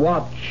 this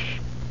watch,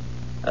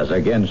 as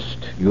against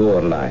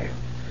your life.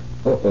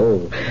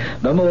 Oh,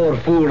 the more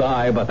fool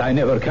I, but I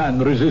never can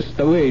resist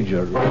the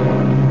wager.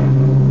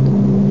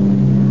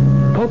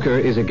 Poker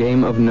is a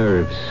game of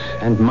nerves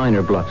and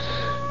minor bluffs,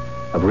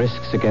 of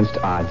risks against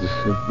odds,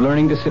 of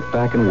learning to sit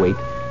back and wait,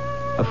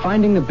 of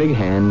finding the big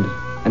hand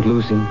and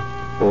losing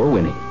or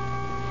winning.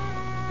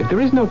 If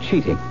there is no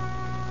cheating,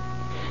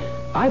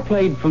 I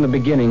played from the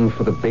beginning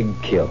for the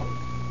big kill.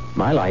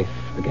 My life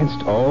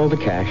against all the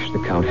cash the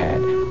Count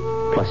had,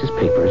 plus his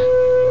papers,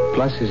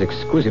 plus his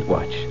exquisite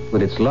watch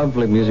with its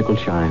lovely musical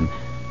chime.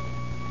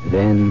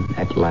 Then,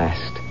 at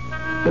last,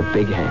 the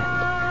big hand.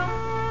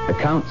 The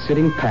Count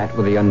sitting pat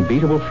with the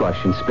unbeatable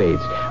flush in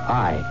spades.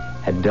 I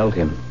had dealt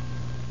him.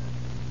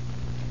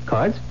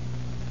 Cards?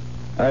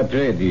 I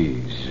play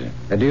these.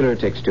 A dealer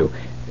takes two.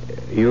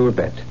 Your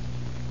bet.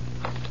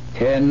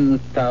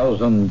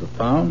 10,000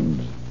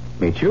 pounds.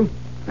 Meet you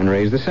and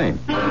raise the same.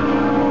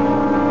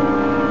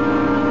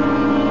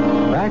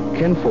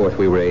 Back and forth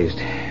we raised.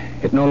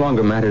 It no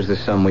longer matters the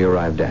sum we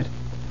arrived at.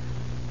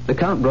 The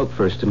Count broke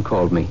first and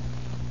called me.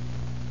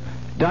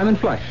 Diamond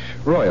flush,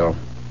 royal.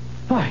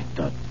 By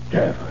the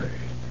devil.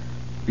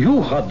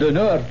 You had the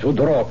nerve to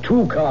draw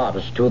two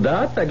cards to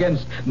that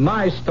against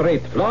my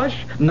straight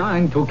flush,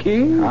 9 to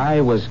king?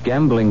 I was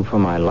gambling for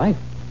my life.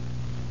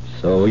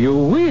 So you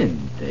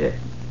win, then.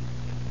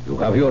 You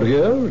have your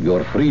girl,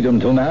 your freedom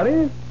to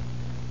marry,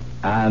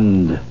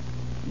 and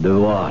the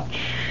watch.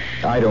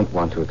 I don't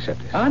want to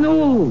accept it. I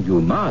know, you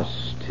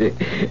must.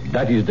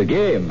 That is the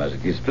game as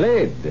it is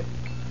played.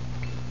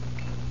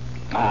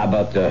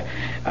 But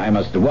I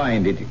must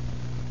wind it.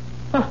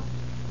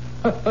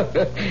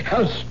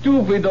 How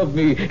stupid of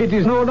me. It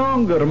is no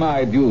longer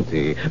my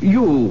duty.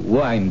 You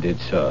wind it,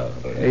 sir.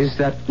 Is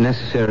that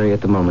necessary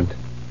at the moment?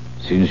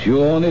 Since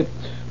you own it,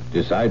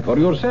 decide for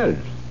yourself.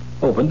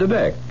 Open the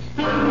back.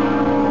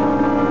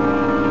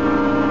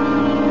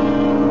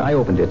 I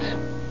opened it.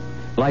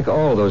 Like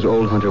all those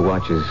old hunter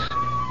watches,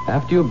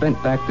 after you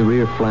bent back the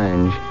rear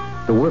flange,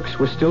 the works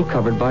were still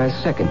covered by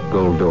a second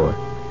gold door.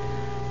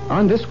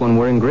 On this one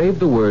were engraved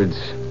the words,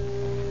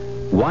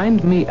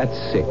 "Wind me at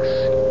 6,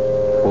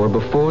 or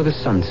before the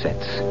sun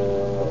sets,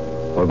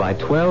 or by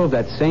 12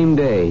 that same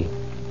day,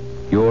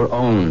 your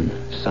own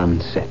sun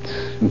sets."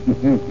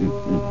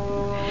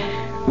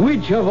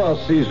 Which of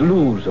us is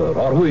loser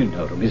or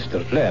winner,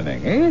 Mr.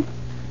 Fleming, eh?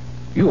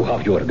 You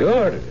have your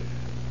girl.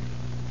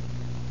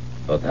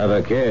 But have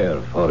a care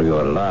for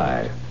your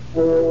life.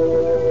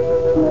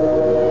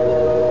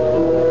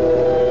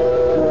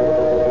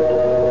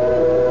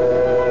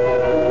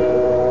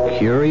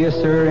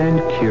 Curiouser and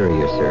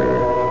curiouser,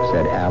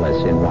 said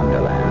Alice in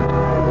Wonderland.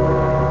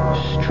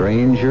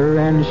 Stranger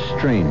and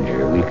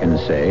stranger, we can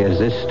say, as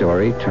this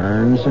story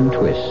turns and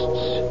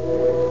twists.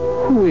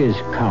 Who is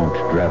Count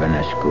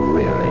Dravenescu,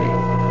 really?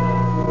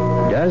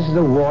 Does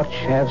the watch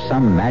have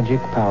some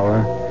magic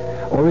power?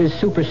 Or is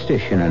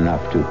superstition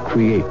enough to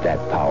create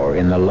that power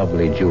in the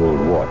lovely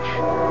jeweled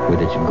watch with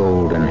its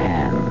golden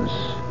hands?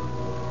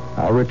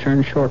 I'll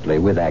return shortly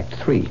with Act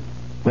 3.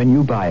 When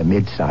you buy a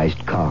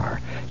mid-sized car,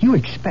 you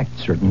expect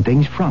certain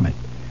things from it.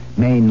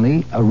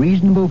 Mainly, a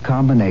reasonable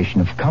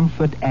combination of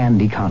comfort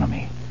and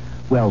economy.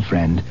 Well,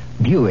 friend,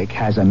 Buick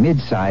has a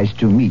mid-size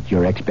to meet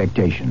your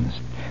expectations.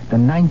 The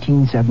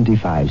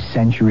 1975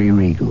 Century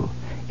Regal.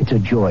 It's a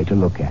joy to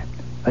look at,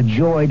 a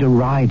joy to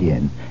ride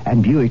in,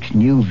 and Buick's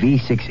new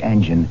V6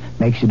 engine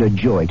makes it a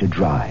joy to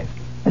drive,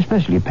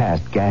 especially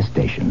past gas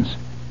stations.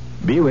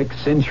 Buick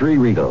Century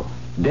Regal,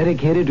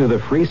 dedicated to the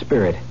free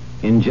spirit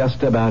in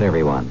just about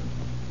everyone.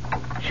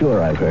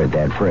 Sure, I've heard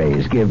that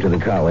phrase, give to the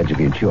college of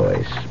your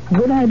choice.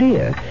 Good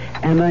idea.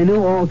 And I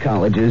know all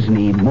colleges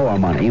need more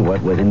money,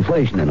 what with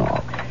inflation and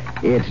all.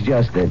 It's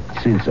just that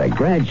since I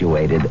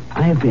graduated,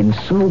 I've been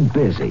so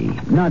busy,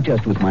 not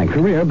just with my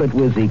career, but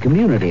with the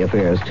community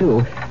affairs,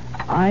 too,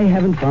 I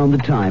haven't found the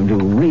time to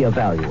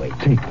reevaluate.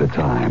 Take the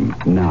time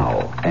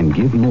now and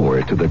give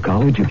more to the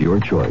college of your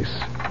choice.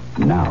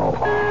 Now.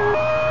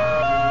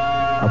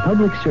 A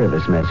public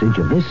service message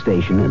of this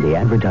station and the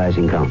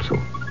Advertising Council.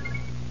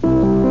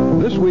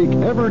 This week,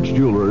 Everett's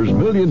Jewelers' $1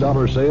 million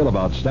sale of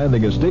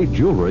outstanding estate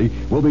jewelry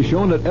will be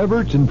shown at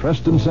Everett's in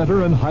Preston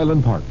Center and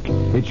Highland Park.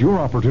 It's your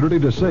opportunity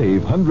to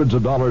save hundreds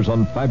of dollars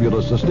on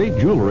fabulous estate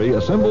jewelry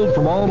assembled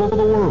from all over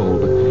the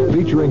world,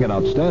 featuring an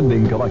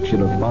outstanding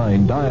collection of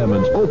fine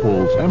diamonds,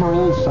 opals,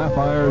 emeralds,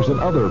 sapphires,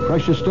 and other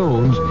precious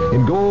stones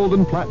in gold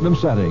and platinum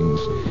settings.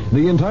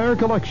 The entire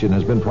collection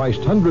has been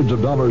priced hundreds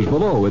of dollars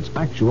below its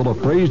actual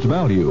appraised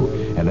value,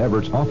 and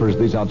Everett's offers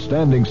these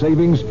outstanding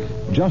savings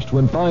just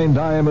when fine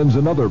diamonds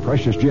and other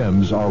precious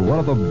gems are one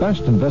of the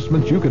best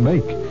investments you can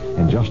make,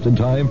 and just in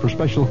time for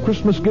special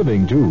Christmas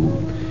giving, too.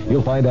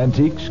 You'll find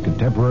antiques,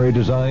 contemporary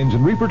designs,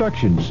 and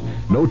reproductions.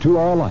 No two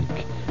are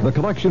alike. The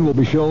collection will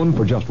be shown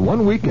for just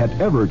 1 week at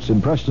Everett's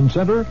in Preston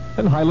Center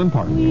and Highland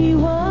Park. We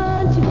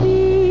want to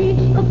be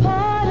a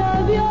part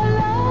of your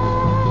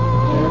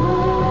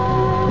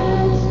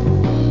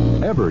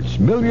life. Everett's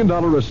 $1 million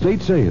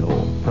estate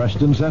sale.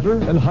 Preston Center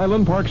and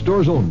Highland Park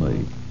stores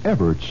only.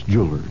 Everett's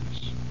Jewelers.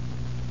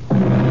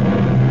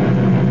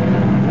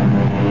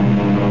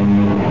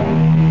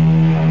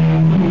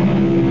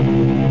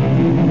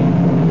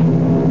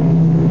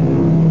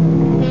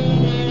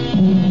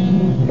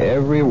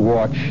 Every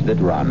watch that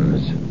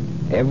runs,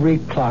 every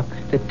clock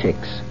that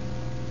ticks,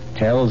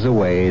 tells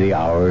away the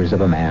hours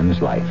of a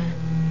man's life.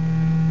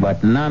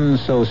 But none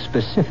so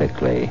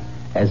specifically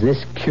as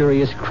this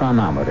curious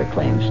chronometer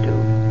claims to,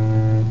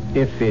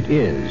 if it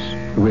is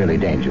really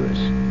dangerous.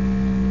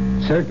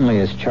 Certainly,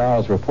 as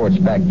Charles reports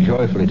back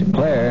joyfully to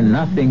Claire,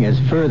 nothing is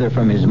further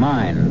from his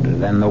mind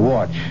than the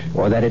watch,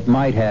 or that it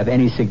might have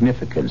any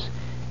significance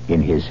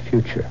in his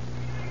future.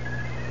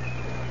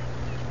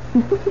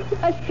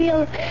 I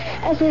feel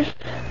as if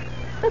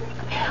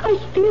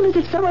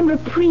someone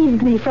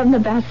reprieved me from the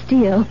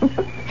Bastille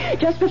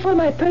just before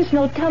my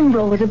personal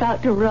tumbrel was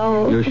about to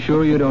roll. You're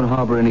sure you don't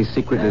harbor any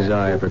secret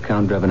desire for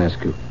Count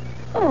Dravanescu?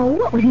 Oh,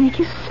 what would make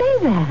you say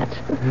that?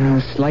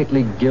 A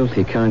slightly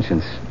guilty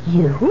conscience.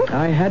 You?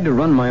 I had to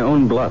run my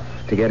own bluff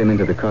to get him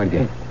into the card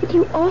game. But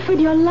you offered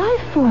your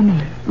life for me.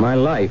 My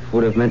life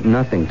would have meant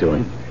nothing to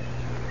him.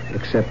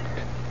 Except?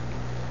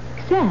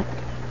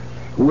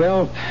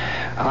 Well,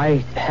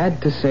 I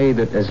had to say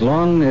that as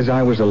long as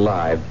I was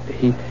alive,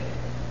 he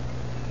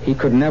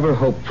could never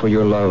hope for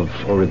your love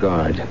or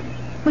regard.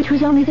 Which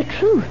was only the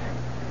truth.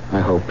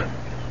 I hope.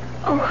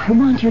 Oh, I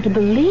want you to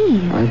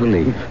believe. I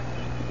believe.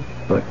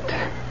 But?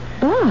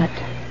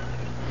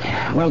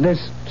 Well,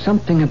 there's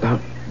something about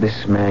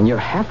this man. You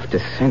have to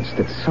sense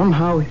that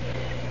somehow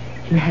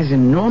he has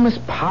enormous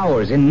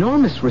powers,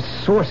 enormous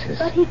resources.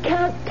 But he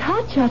can't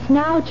touch us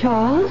now,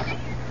 Charles.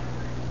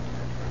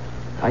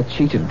 I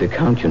cheated the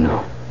Count, you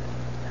know.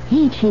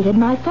 He cheated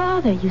my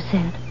father, you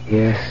said.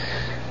 Yes,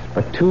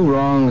 but two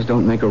wrongs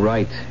don't make a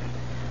right.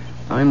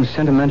 I'm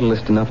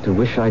sentimentalist enough to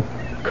wish I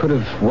could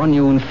have won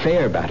you in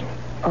fair battle.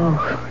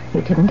 Oh,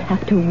 you didn't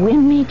have to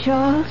win me,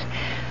 Charles.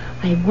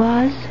 I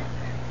was,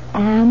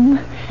 am,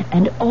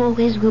 and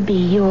always will be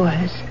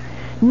yours.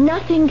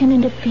 Nothing can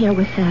interfere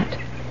with that.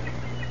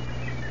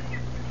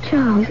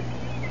 Charles,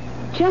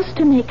 just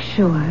to make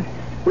sure,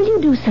 will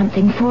you do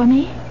something for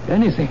me?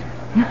 Anything.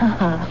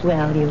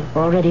 Well, you've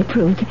already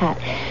proved that.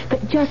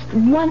 But just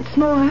once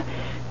more,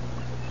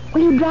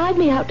 will you drive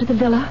me out to the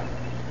villa?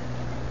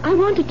 I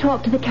want to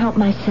talk to the Count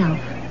myself.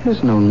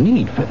 There's no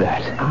need for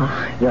that.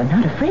 You're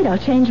not afraid I'll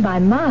change my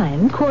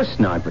mind? Of course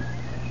not, but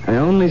I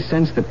only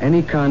sense that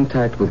any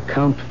contact with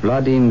Count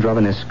Vladimir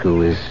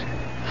Dravanescu is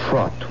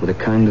fraught with a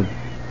kind of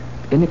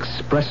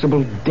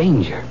inexpressible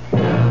danger.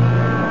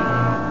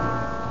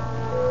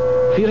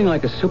 Feeling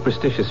like a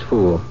superstitious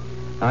fool,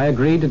 I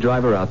agreed to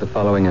drive her out the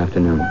following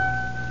afternoon.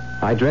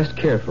 I dressed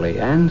carefully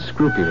and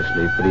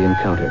scrupulously for the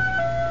encounter,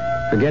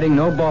 forgetting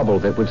no bauble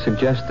that would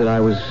suggest that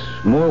I was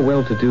more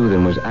well-to-do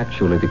than was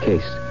actually the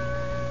case,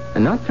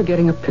 and not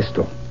forgetting a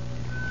pistol,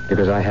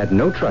 because I had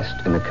no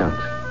trust in the Count.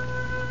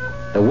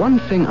 The one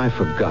thing I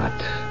forgot,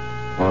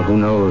 or who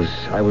knows,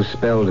 I was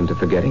spelled into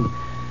forgetting,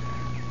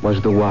 was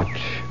the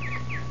watch.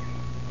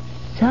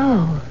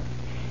 So,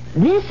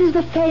 this is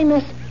the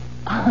famous,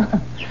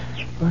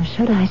 or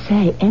should I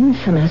say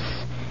infamous,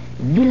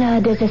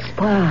 Villa des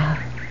Espoirs.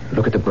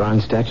 Look at the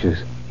bronze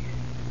statues.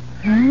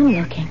 I'm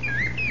looking.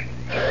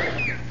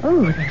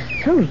 Oh, they're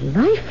so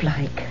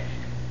lifelike.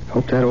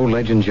 Hope that old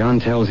legend John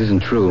tells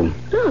isn't true.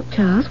 Look,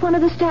 Charles, one of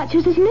the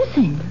statues is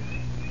missing.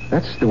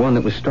 That's the one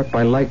that was struck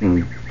by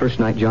lightning first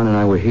night John and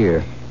I were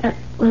here.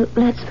 Well,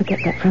 let's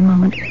forget that for a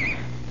moment.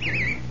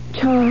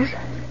 Charles?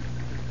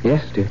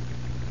 Yes, dear?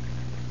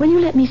 Will you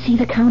let me see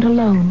the Count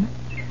alone?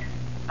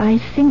 I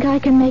think I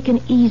can make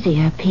an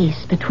easier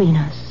peace between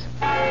us.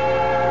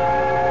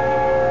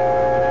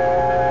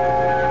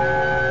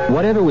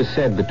 Whatever was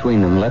said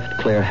between them left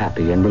Claire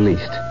happy and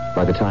released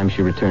by the time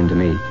she returned to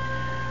me.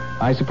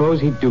 I suppose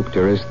he duped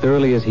her as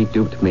thoroughly as he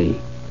duped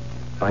me,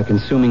 by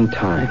consuming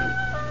time.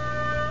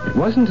 It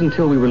wasn't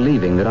until we were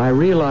leaving that I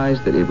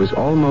realized that it was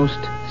almost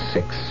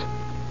 6.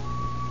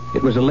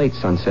 It was a late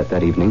sunset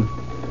that evening.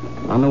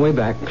 On the way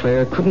back,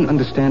 Claire couldn't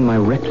understand my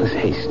reckless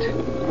haste.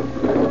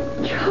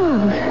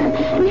 Charles,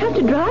 We have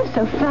to drive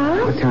so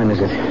fast. What time is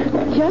it?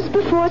 Just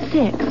before 6.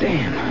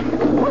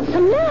 Damn. What's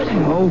the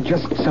matter? Oh,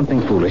 just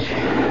something foolish.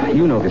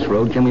 You know this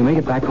road. Can we make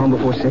it back home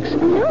before 6?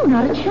 No,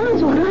 not a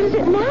chance. Well, why does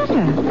it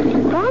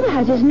matter? Father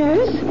has his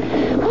nurse.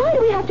 Why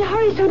do we have to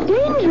hurry so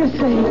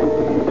dangerously?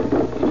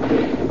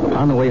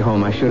 On the way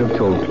home, I should have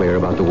told Claire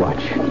about the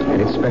watch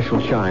and its special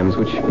chimes,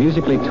 which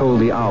musically told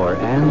the hour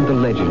and the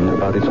legend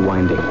about its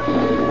winding,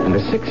 and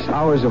the 6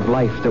 hours of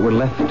life that were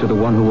left to the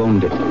one who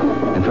owned it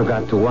and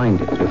forgot to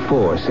wind it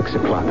before 6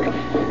 o'clock.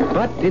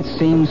 But it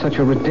seemed such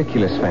a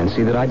ridiculous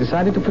fancy that I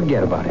decided to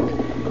forget about it.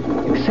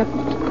 Except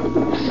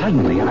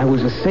suddenly I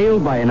was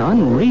assailed by an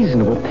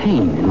unreasonable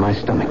pain in my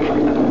stomach.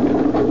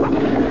 What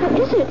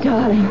is it,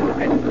 darling?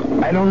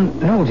 I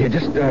don't know, dear.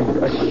 Just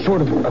a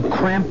sort of a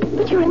cramp.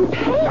 But you're in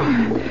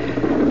pain.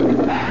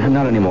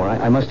 Not anymore.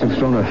 I must have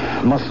thrown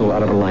a muscle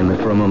out of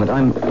alignment for a moment.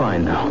 I'm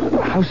fine now.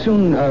 How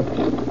soon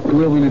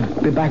will we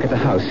be back at the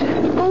house?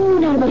 Oh,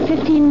 not about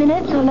 15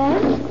 minutes or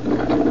less.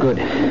 Good.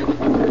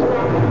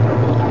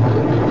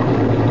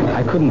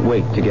 I couldn't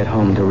wait to get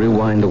home to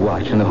rewind the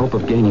watch in the hope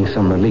of gaining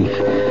some relief.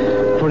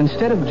 For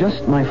instead of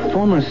just my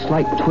former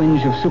slight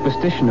twinge of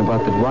superstition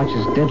about the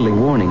watch's deadly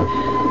warning,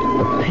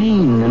 the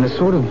pain and a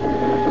sort of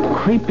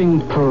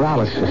creeping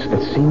paralysis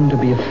that seemed to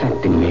be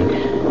affecting me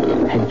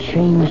had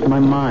changed my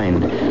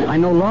mind. I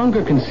no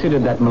longer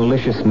considered that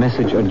malicious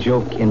message a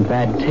joke in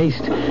bad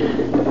taste,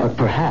 but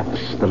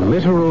perhaps the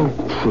literal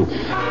truth.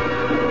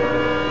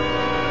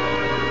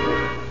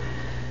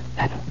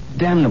 That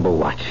damnable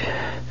watch.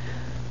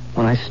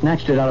 When I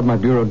snatched it out of my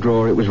bureau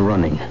drawer, it was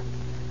running.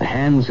 The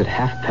hands at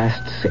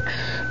 6:30.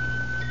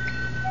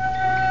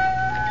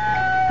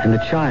 And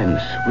the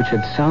chimes, which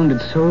had sounded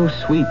so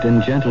sweet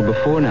and gentle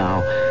before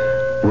now,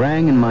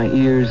 rang in my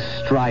ears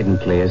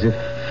stridently as if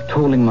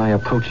tolling my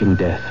approaching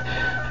death.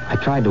 I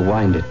tried to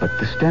wind it, but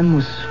the stem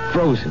was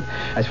frozen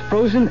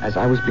as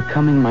I was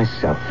becoming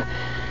myself.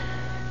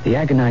 The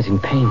agonizing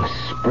pain was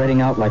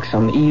spreading out like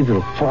some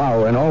evil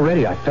flower, and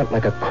already I felt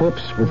like a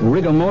corpse with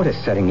rigor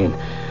mortis setting in.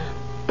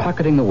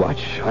 Pocketing the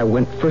watch, I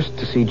went first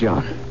to see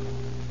John.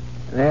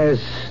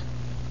 There's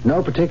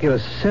no particular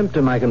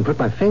symptom I can put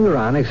my finger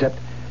on, except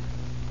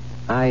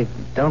I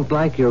don't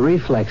like your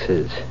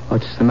reflexes.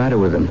 What's the matter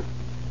with them?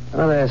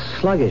 Well, they're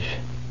sluggish.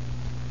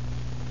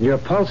 Your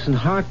pulse and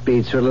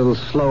heartbeats are a little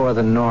slower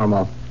than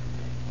normal.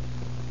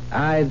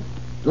 I'd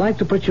like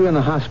to put you in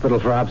the hospital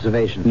for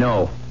observation.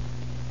 No.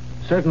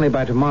 Certainly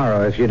by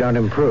tomorrow, if you don't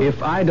improve.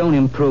 If I don't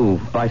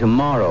improve by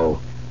tomorrow,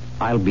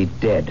 I'll be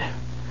dead.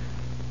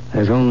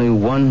 There's only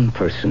one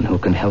person who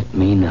can help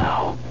me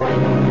now.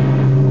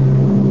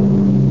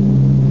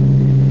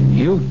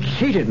 You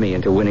cheated me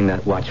into winning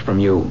that watch from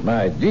you.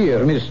 My dear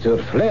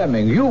Mr.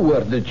 Fleming, you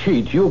were the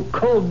cheat. You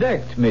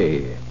cold-decked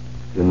me.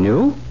 You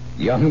knew?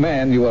 Young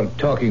man, you are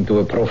talking to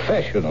a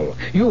professional.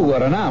 You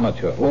were an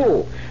amateur.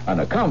 Oh, an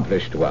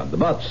accomplished one,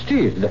 but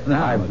still an amateur.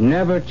 I've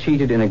never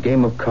cheated in a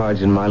game of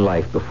cards in my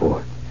life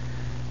before.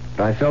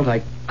 But I felt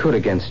I could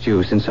against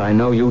you, since I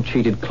know you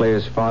cheated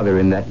Claire's father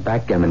in that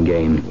backgammon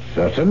game.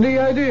 Certainly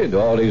I did.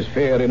 All is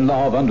fair in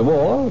love and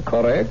war,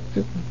 correct?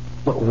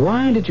 But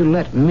why did you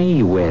let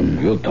me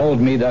win? You told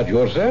me that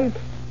yourself.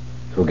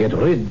 To get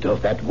rid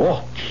of that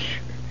watch.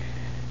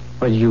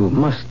 Well, you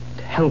must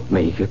help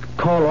me.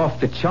 Call off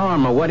the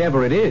charm or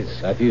whatever it is.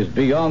 That is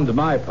beyond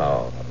my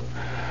power.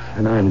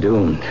 And I'm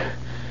doomed.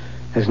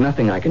 There's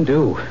nothing I can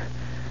do.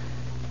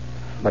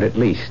 But at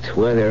least,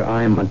 whether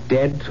I'm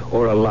dead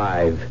or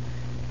alive,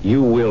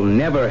 you will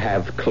never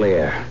have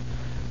Claire.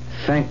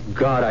 Thank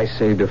God I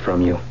saved her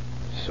from you.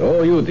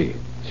 So you did.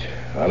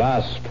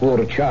 Alas,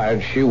 poor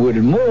child, she will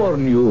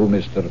mourn you,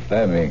 Mr.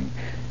 Fleming.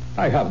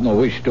 I have no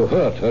wish to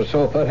hurt her,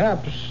 so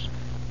perhaps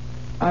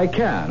I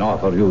can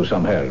offer you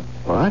some help.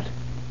 What?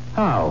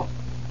 How?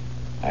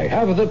 I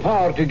have the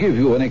power to give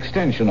you an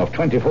extension of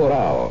 24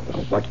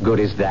 hours. What good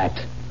is that?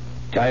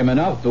 Time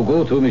enough to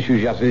go to Monsieur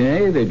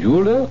Jardinet, the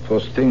jeweler,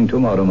 first thing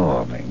tomorrow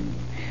morning.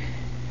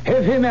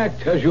 Have him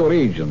act as your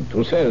agent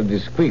to sell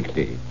this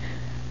quickly.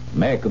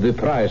 Make the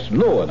price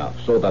low enough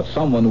so that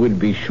someone will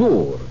be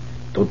sure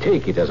to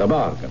take it as a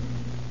bargain.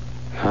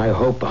 I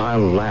hope I'll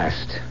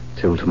last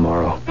till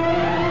tomorrow.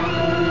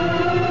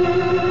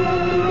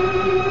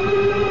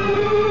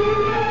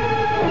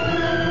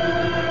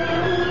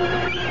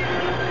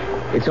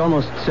 It's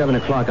almost 7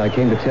 o'clock. I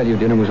came to tell you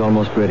dinner was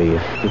almost ready.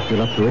 If you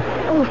feel up to it.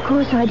 Oh, of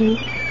course I do.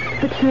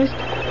 But first,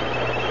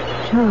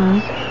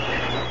 Charles,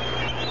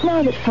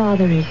 now that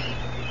Father is...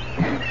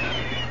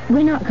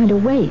 We're not going to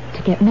wait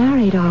to get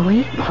married, are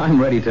we? I'm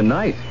ready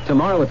tonight.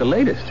 Tomorrow at the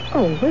latest.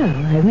 Oh,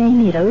 well, I may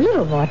need a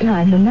little more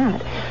time than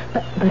that.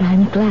 But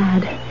I'm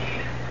glad.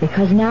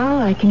 Because now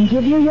I can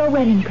give you your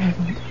wedding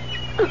present.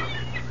 Oh,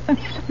 I'm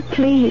so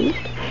pleased.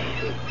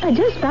 I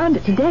just found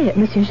it today at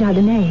Monsieur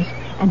Jardinet's,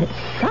 and it's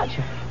such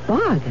a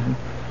bargain.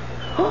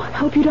 Oh, I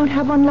hope you don't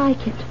have one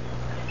like it.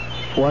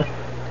 What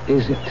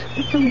is it?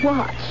 It's a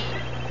watch.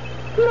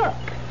 Look,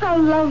 how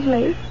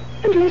lovely.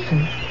 And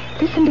listen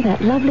to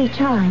that lovely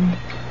chime.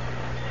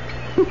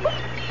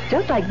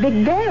 Just like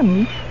Big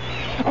Ben.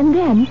 And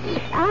then,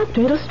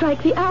 after, it'll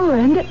strike the hour,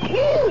 and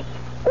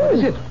What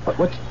is it?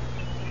 What?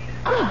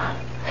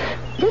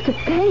 Just a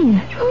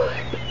pain.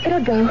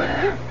 It'll go.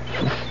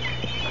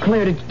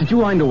 Claire, did you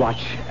wind a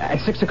watch at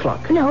 6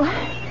 o'clock? No.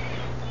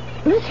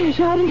 Monsieur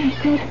Jardinier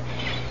said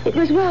it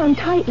was wound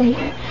tightly,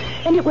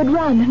 and it would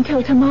run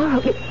until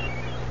tomorrow.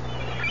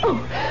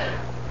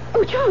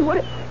 Oh, John,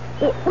 what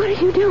are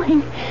you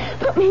doing?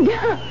 Put me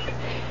down.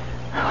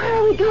 Where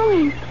are we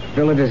going?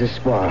 Villa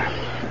Desespoir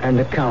and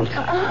the Count.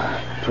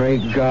 Pray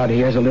God he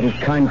has a little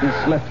kindness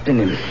left in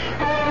him.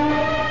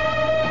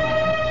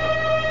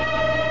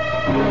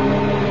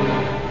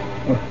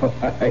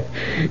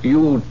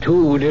 You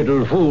two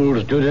little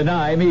fools to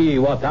deny me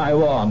what I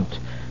want.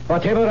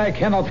 Whatever I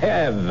cannot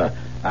have,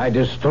 I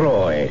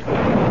destroy.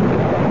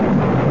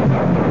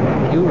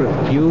 You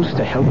refuse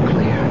to help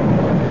Claire.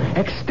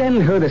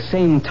 Extend her the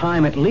same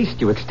time at least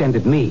you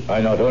extended me.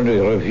 I not only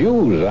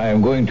refuse, I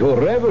am going to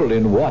revel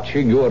in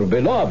watching your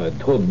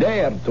beloved who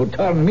dared to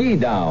turn me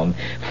down,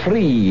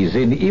 freeze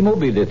in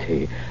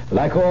immobility,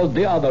 like all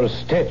the other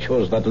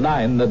statues that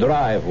line the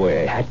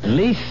driveway. At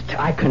least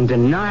I can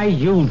deny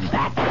you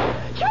that.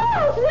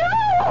 Charles,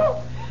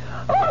 no!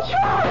 Oh,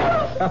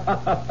 Charles!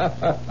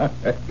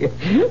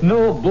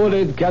 No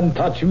bullet can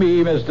touch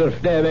me, Mr.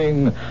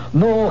 Fleming.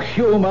 No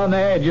human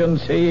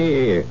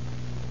agency.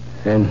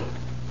 Then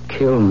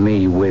kill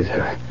me with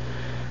her.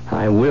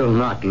 I will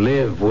not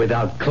live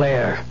without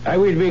Claire. I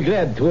will be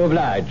glad to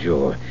oblige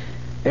you.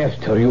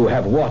 After you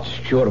have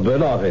watched your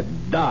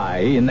beloved die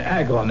in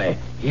agony.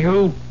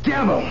 You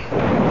devil!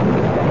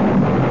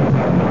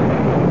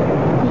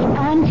 The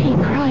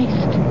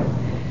Antichrist.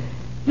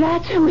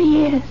 That's who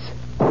he is.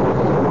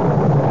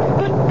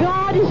 But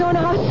God is on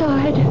our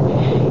side.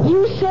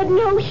 You said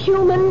no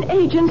human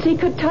agency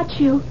could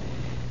touch you.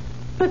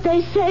 But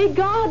they say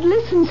God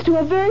listens to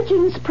a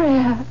virgin's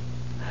prayer.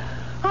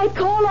 I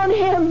call on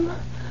him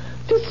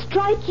to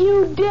strike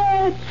you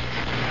dead.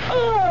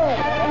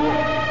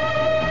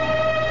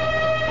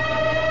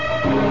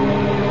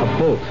 A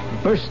bolt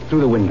burst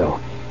through the window,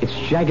 its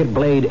jagged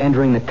blade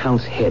entering the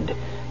Count's head,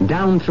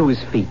 down through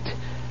his feet,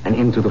 and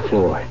into the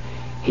floor.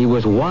 He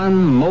was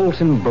one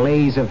molten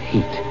blaze of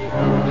heat,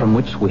 from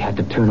which we had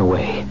to turn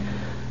away.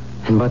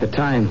 And by the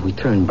time we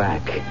turned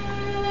back,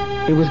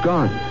 he was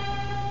gone.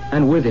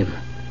 And with him,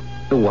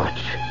 the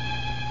watch,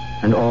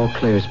 and all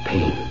Claire's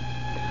pain.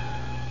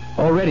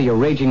 Already a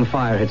raging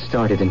fire had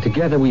started, and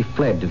together we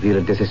fled to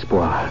Villa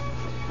Desespoir.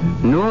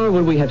 Nor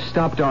would we have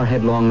stopped our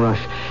headlong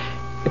rush,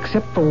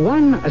 except for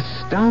one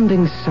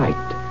astounding sight,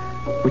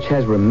 which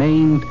has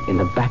remained in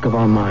the back of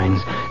our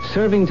minds,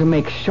 serving to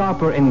make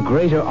sharper and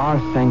greater our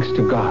thanks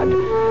to God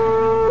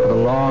for the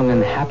long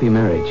and happy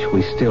marriage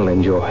we still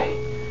enjoy.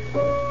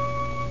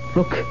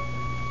 Look,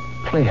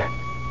 Claire.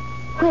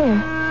 Where?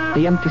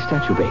 The empty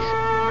statue base.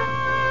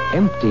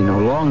 Empty no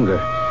longer.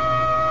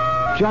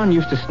 John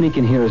used to sneak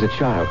in here as a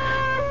child.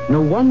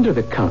 No wonder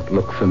the Count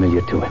looked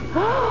familiar to him.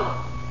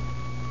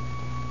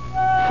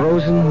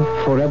 Frozen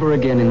forever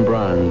again in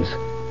bronze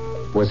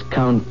was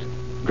Count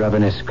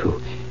Dravanescu,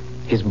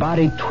 his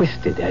body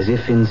twisted as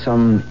if in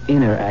some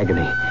inner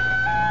agony,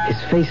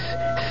 his face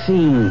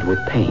seamed with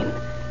pain,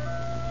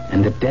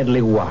 and the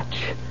deadly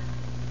watch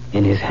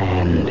in his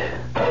hand.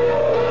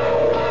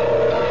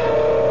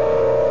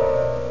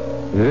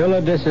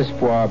 Villa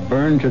Desespoir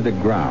burned to the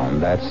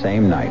ground that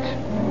same night,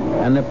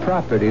 and the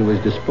property was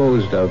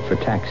disposed of for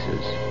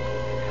taxes.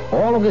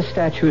 All of the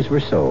statues were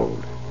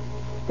sold,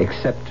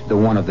 except the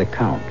one of the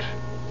Count,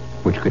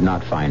 which could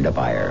not find a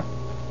buyer.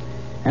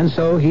 And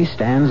so he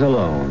stands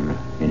alone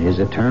in his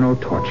eternal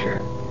torture,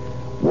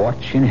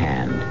 watch in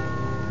hand,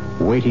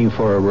 waiting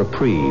for a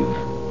reprieve,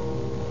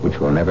 which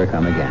will never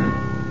come again.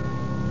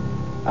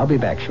 I'll be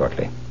back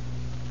shortly.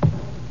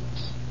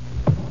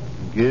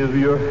 Give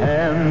your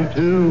hand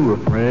to a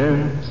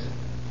friend.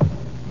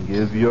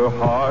 Give your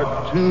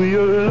heart to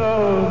your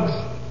love.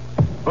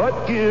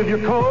 But give your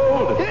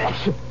cold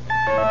to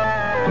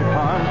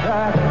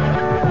contact.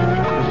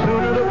 The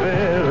sooner the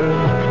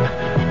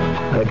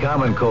better. The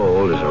common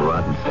cold is a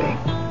rotten thing.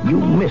 You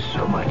miss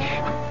so much.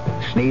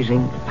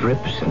 Sneezing,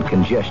 drips, and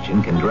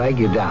congestion can drag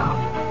you down.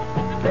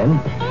 Then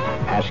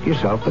ask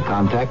yourself the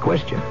contact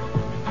question.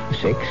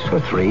 6 or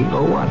 3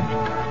 or 1?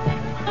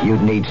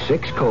 You'd need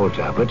 6 cold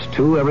tablets,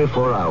 2 every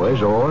 4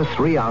 hours, or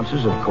 3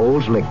 ounces of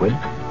Cold's liquid,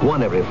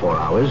 1 every 4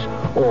 hours,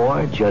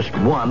 or just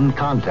 1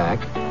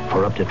 contact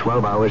for up to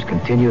 12 hours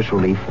continuous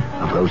relief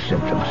of those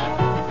symptoms.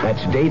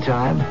 That's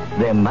daytime,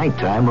 then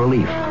nighttime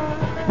relief.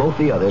 Both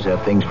the others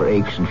have things for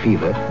aches and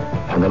fever,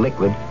 and the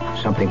liquid,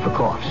 something for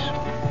coughs.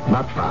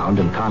 Not found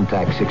in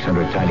Contact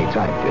 600 Tiny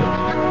Time pills.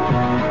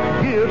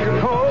 Give your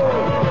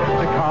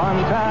cold to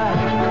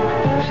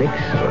contact. 6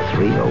 or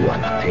 3 or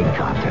 1. Take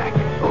Contact.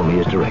 Only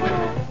as directed.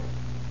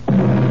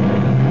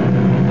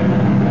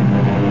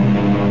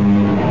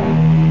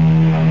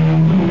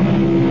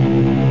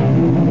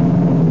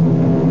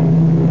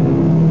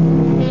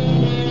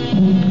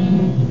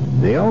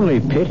 The only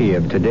pity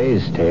of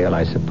today's tale,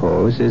 I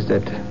suppose, is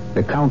that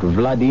the Count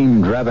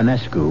Vladimir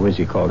Dravanescu, as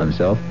he called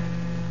himself,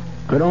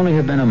 could only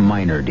have been a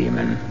minor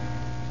demon.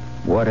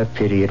 What a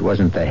pity it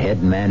wasn't the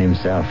head man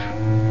himself.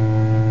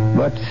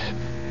 But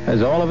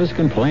as all of us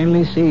can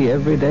plainly see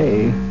every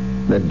day,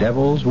 the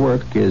devil's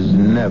work is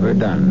never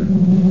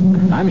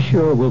done. I'm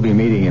sure we'll be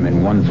meeting him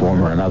in one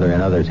form or another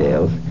in other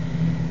tales.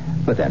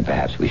 But then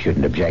perhaps we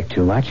shouldn't object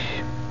too much.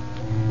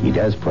 He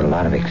does put a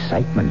lot of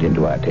excitement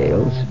into our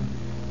tales.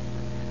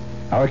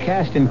 Our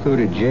cast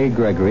included Jay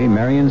Gregory,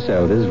 Marion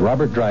Seldes,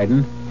 Robert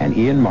Dryden, and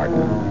Ian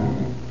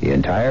Martin. The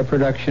entire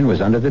production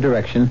was under the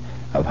direction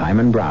of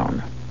Hyman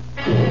Brown.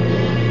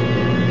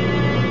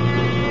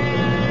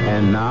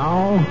 And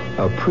now,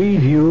 a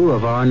preview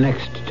of our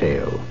next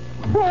tale.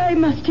 Why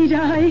must he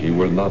die? He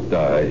will not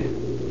die.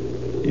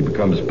 He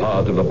becomes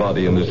part of the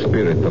body and the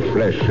spirit, the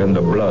flesh and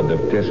the blood of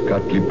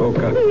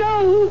Tezcatlipoca.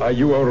 No! Are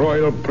you a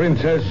royal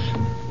princess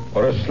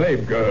or a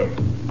slave girl?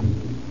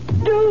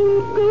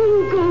 Don't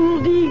go,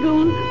 Gold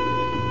Eagle.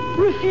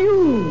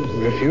 Refuse.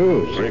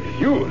 Refuse?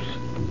 Refuse?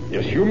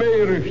 Yes, you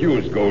may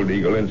refuse, Gold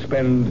Eagle, and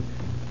spend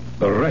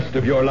the rest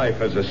of your life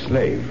as a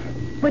slave.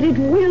 But it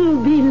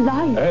will be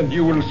life. And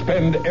you will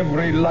spend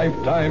every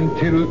lifetime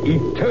till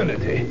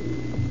eternity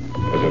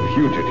as a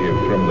fugitive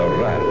from the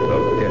wrath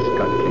of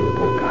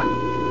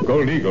Tezcatlipoca.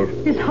 Gold Eagle.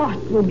 His heart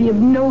will be of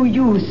no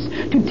use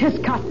to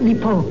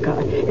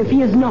Tezcatlipoca if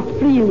he is not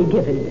freely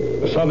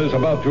given. The sun is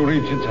about to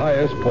reach its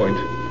highest point.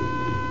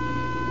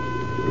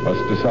 We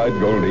must decide,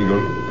 Gold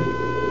Eagle.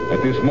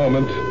 At this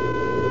moment,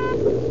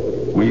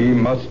 we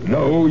must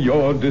know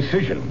your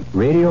decision.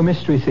 Radio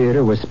Mystery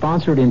Theater was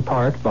sponsored in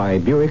part by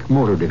Buick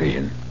Motor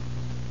Division.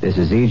 This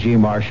is E.G.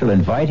 Marshall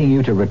inviting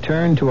you to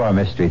return to our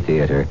Mystery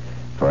Theater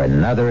for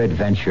another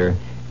adventure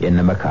in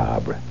the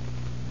macabre.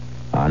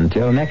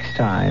 Until next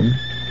time,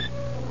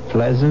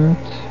 pleasant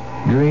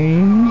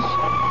dreams.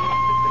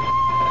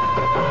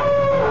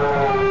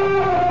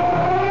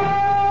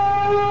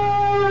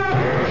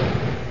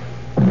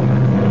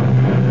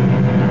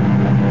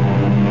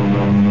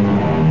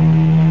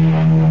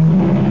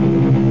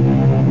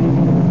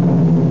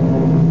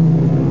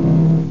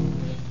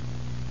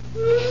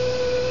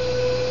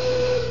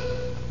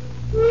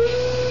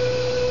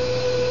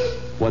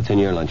 What's in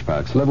your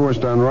lunchbox?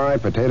 Liverwurst on rye,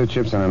 potato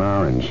chips, and an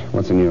orange.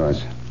 What's in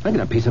yours? I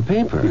got a piece of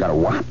paper. You got a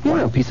what?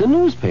 Yeah, a piece of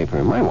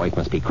newspaper. My wife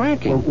must be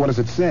cracking. Well, what does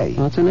it say?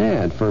 Well, it's an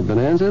ad for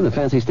Bonanza, the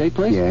fancy steak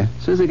place. Yeah.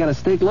 Says they got a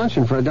steak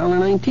luncheon for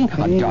 $1.19.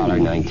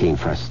 $1.19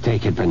 for a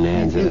steak at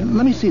Bonanza.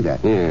 Let me see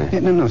that. Yeah.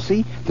 No,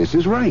 see? This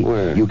is right.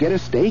 Where? You get a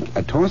steak,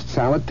 a tossed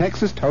salad,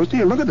 Texas toast.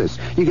 Here, look at this.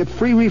 You get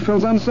free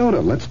refills on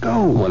soda. Let's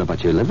go. What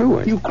about your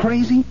liverwurst? You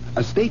crazy?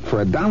 A steak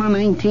for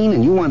 $1.19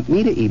 and you want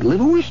me to eat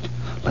liverwurst?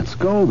 Let's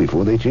go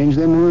before they change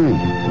their mind.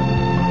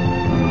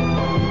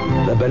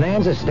 The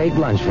Bonanza steak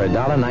lunch for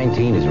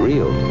 $1.19 is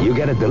real. You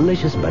get a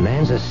delicious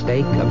Bonanza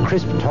steak, a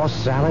crisp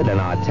tossed salad, and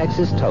our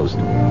Texas toast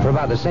for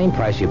about the same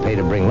price you pay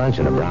to bring lunch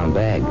in a brown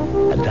bag.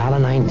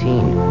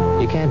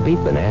 $1.19. You can't beat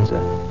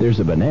Bonanza. There's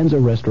a Bonanza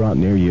restaurant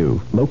near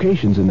you.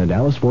 Locations in the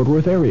Dallas-Fort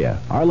Worth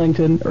area.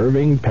 Arlington,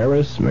 Irving,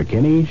 Paris,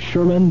 McKinney,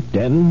 Sherman,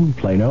 Denton,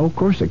 Plano,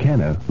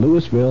 Corsicana,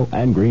 Louisville,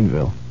 and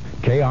Greenville.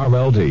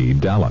 KRLD,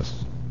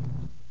 Dallas.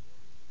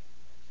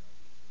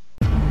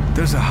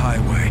 There's a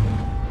highway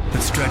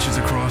that stretches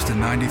across the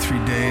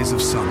 93 days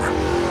of summer,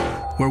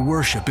 where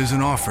worship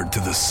isn't offered to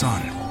the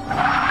sun,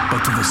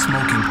 but to the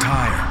smoking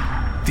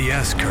tire, the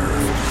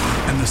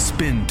S-curve, and the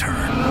spin turn.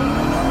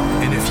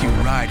 And if you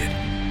ride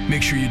it,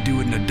 make sure you do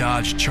it in a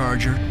Dodge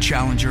Charger,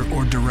 Challenger,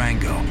 or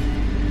Durango.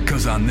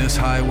 'Cause on this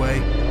highway,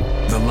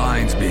 the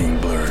lines being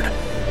blurred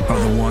are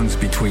the ones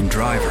between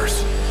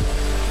drivers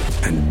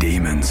and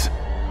demons.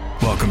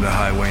 Welcome to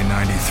Highway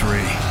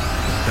 93.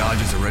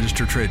 Dodge is a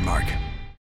registered trademark.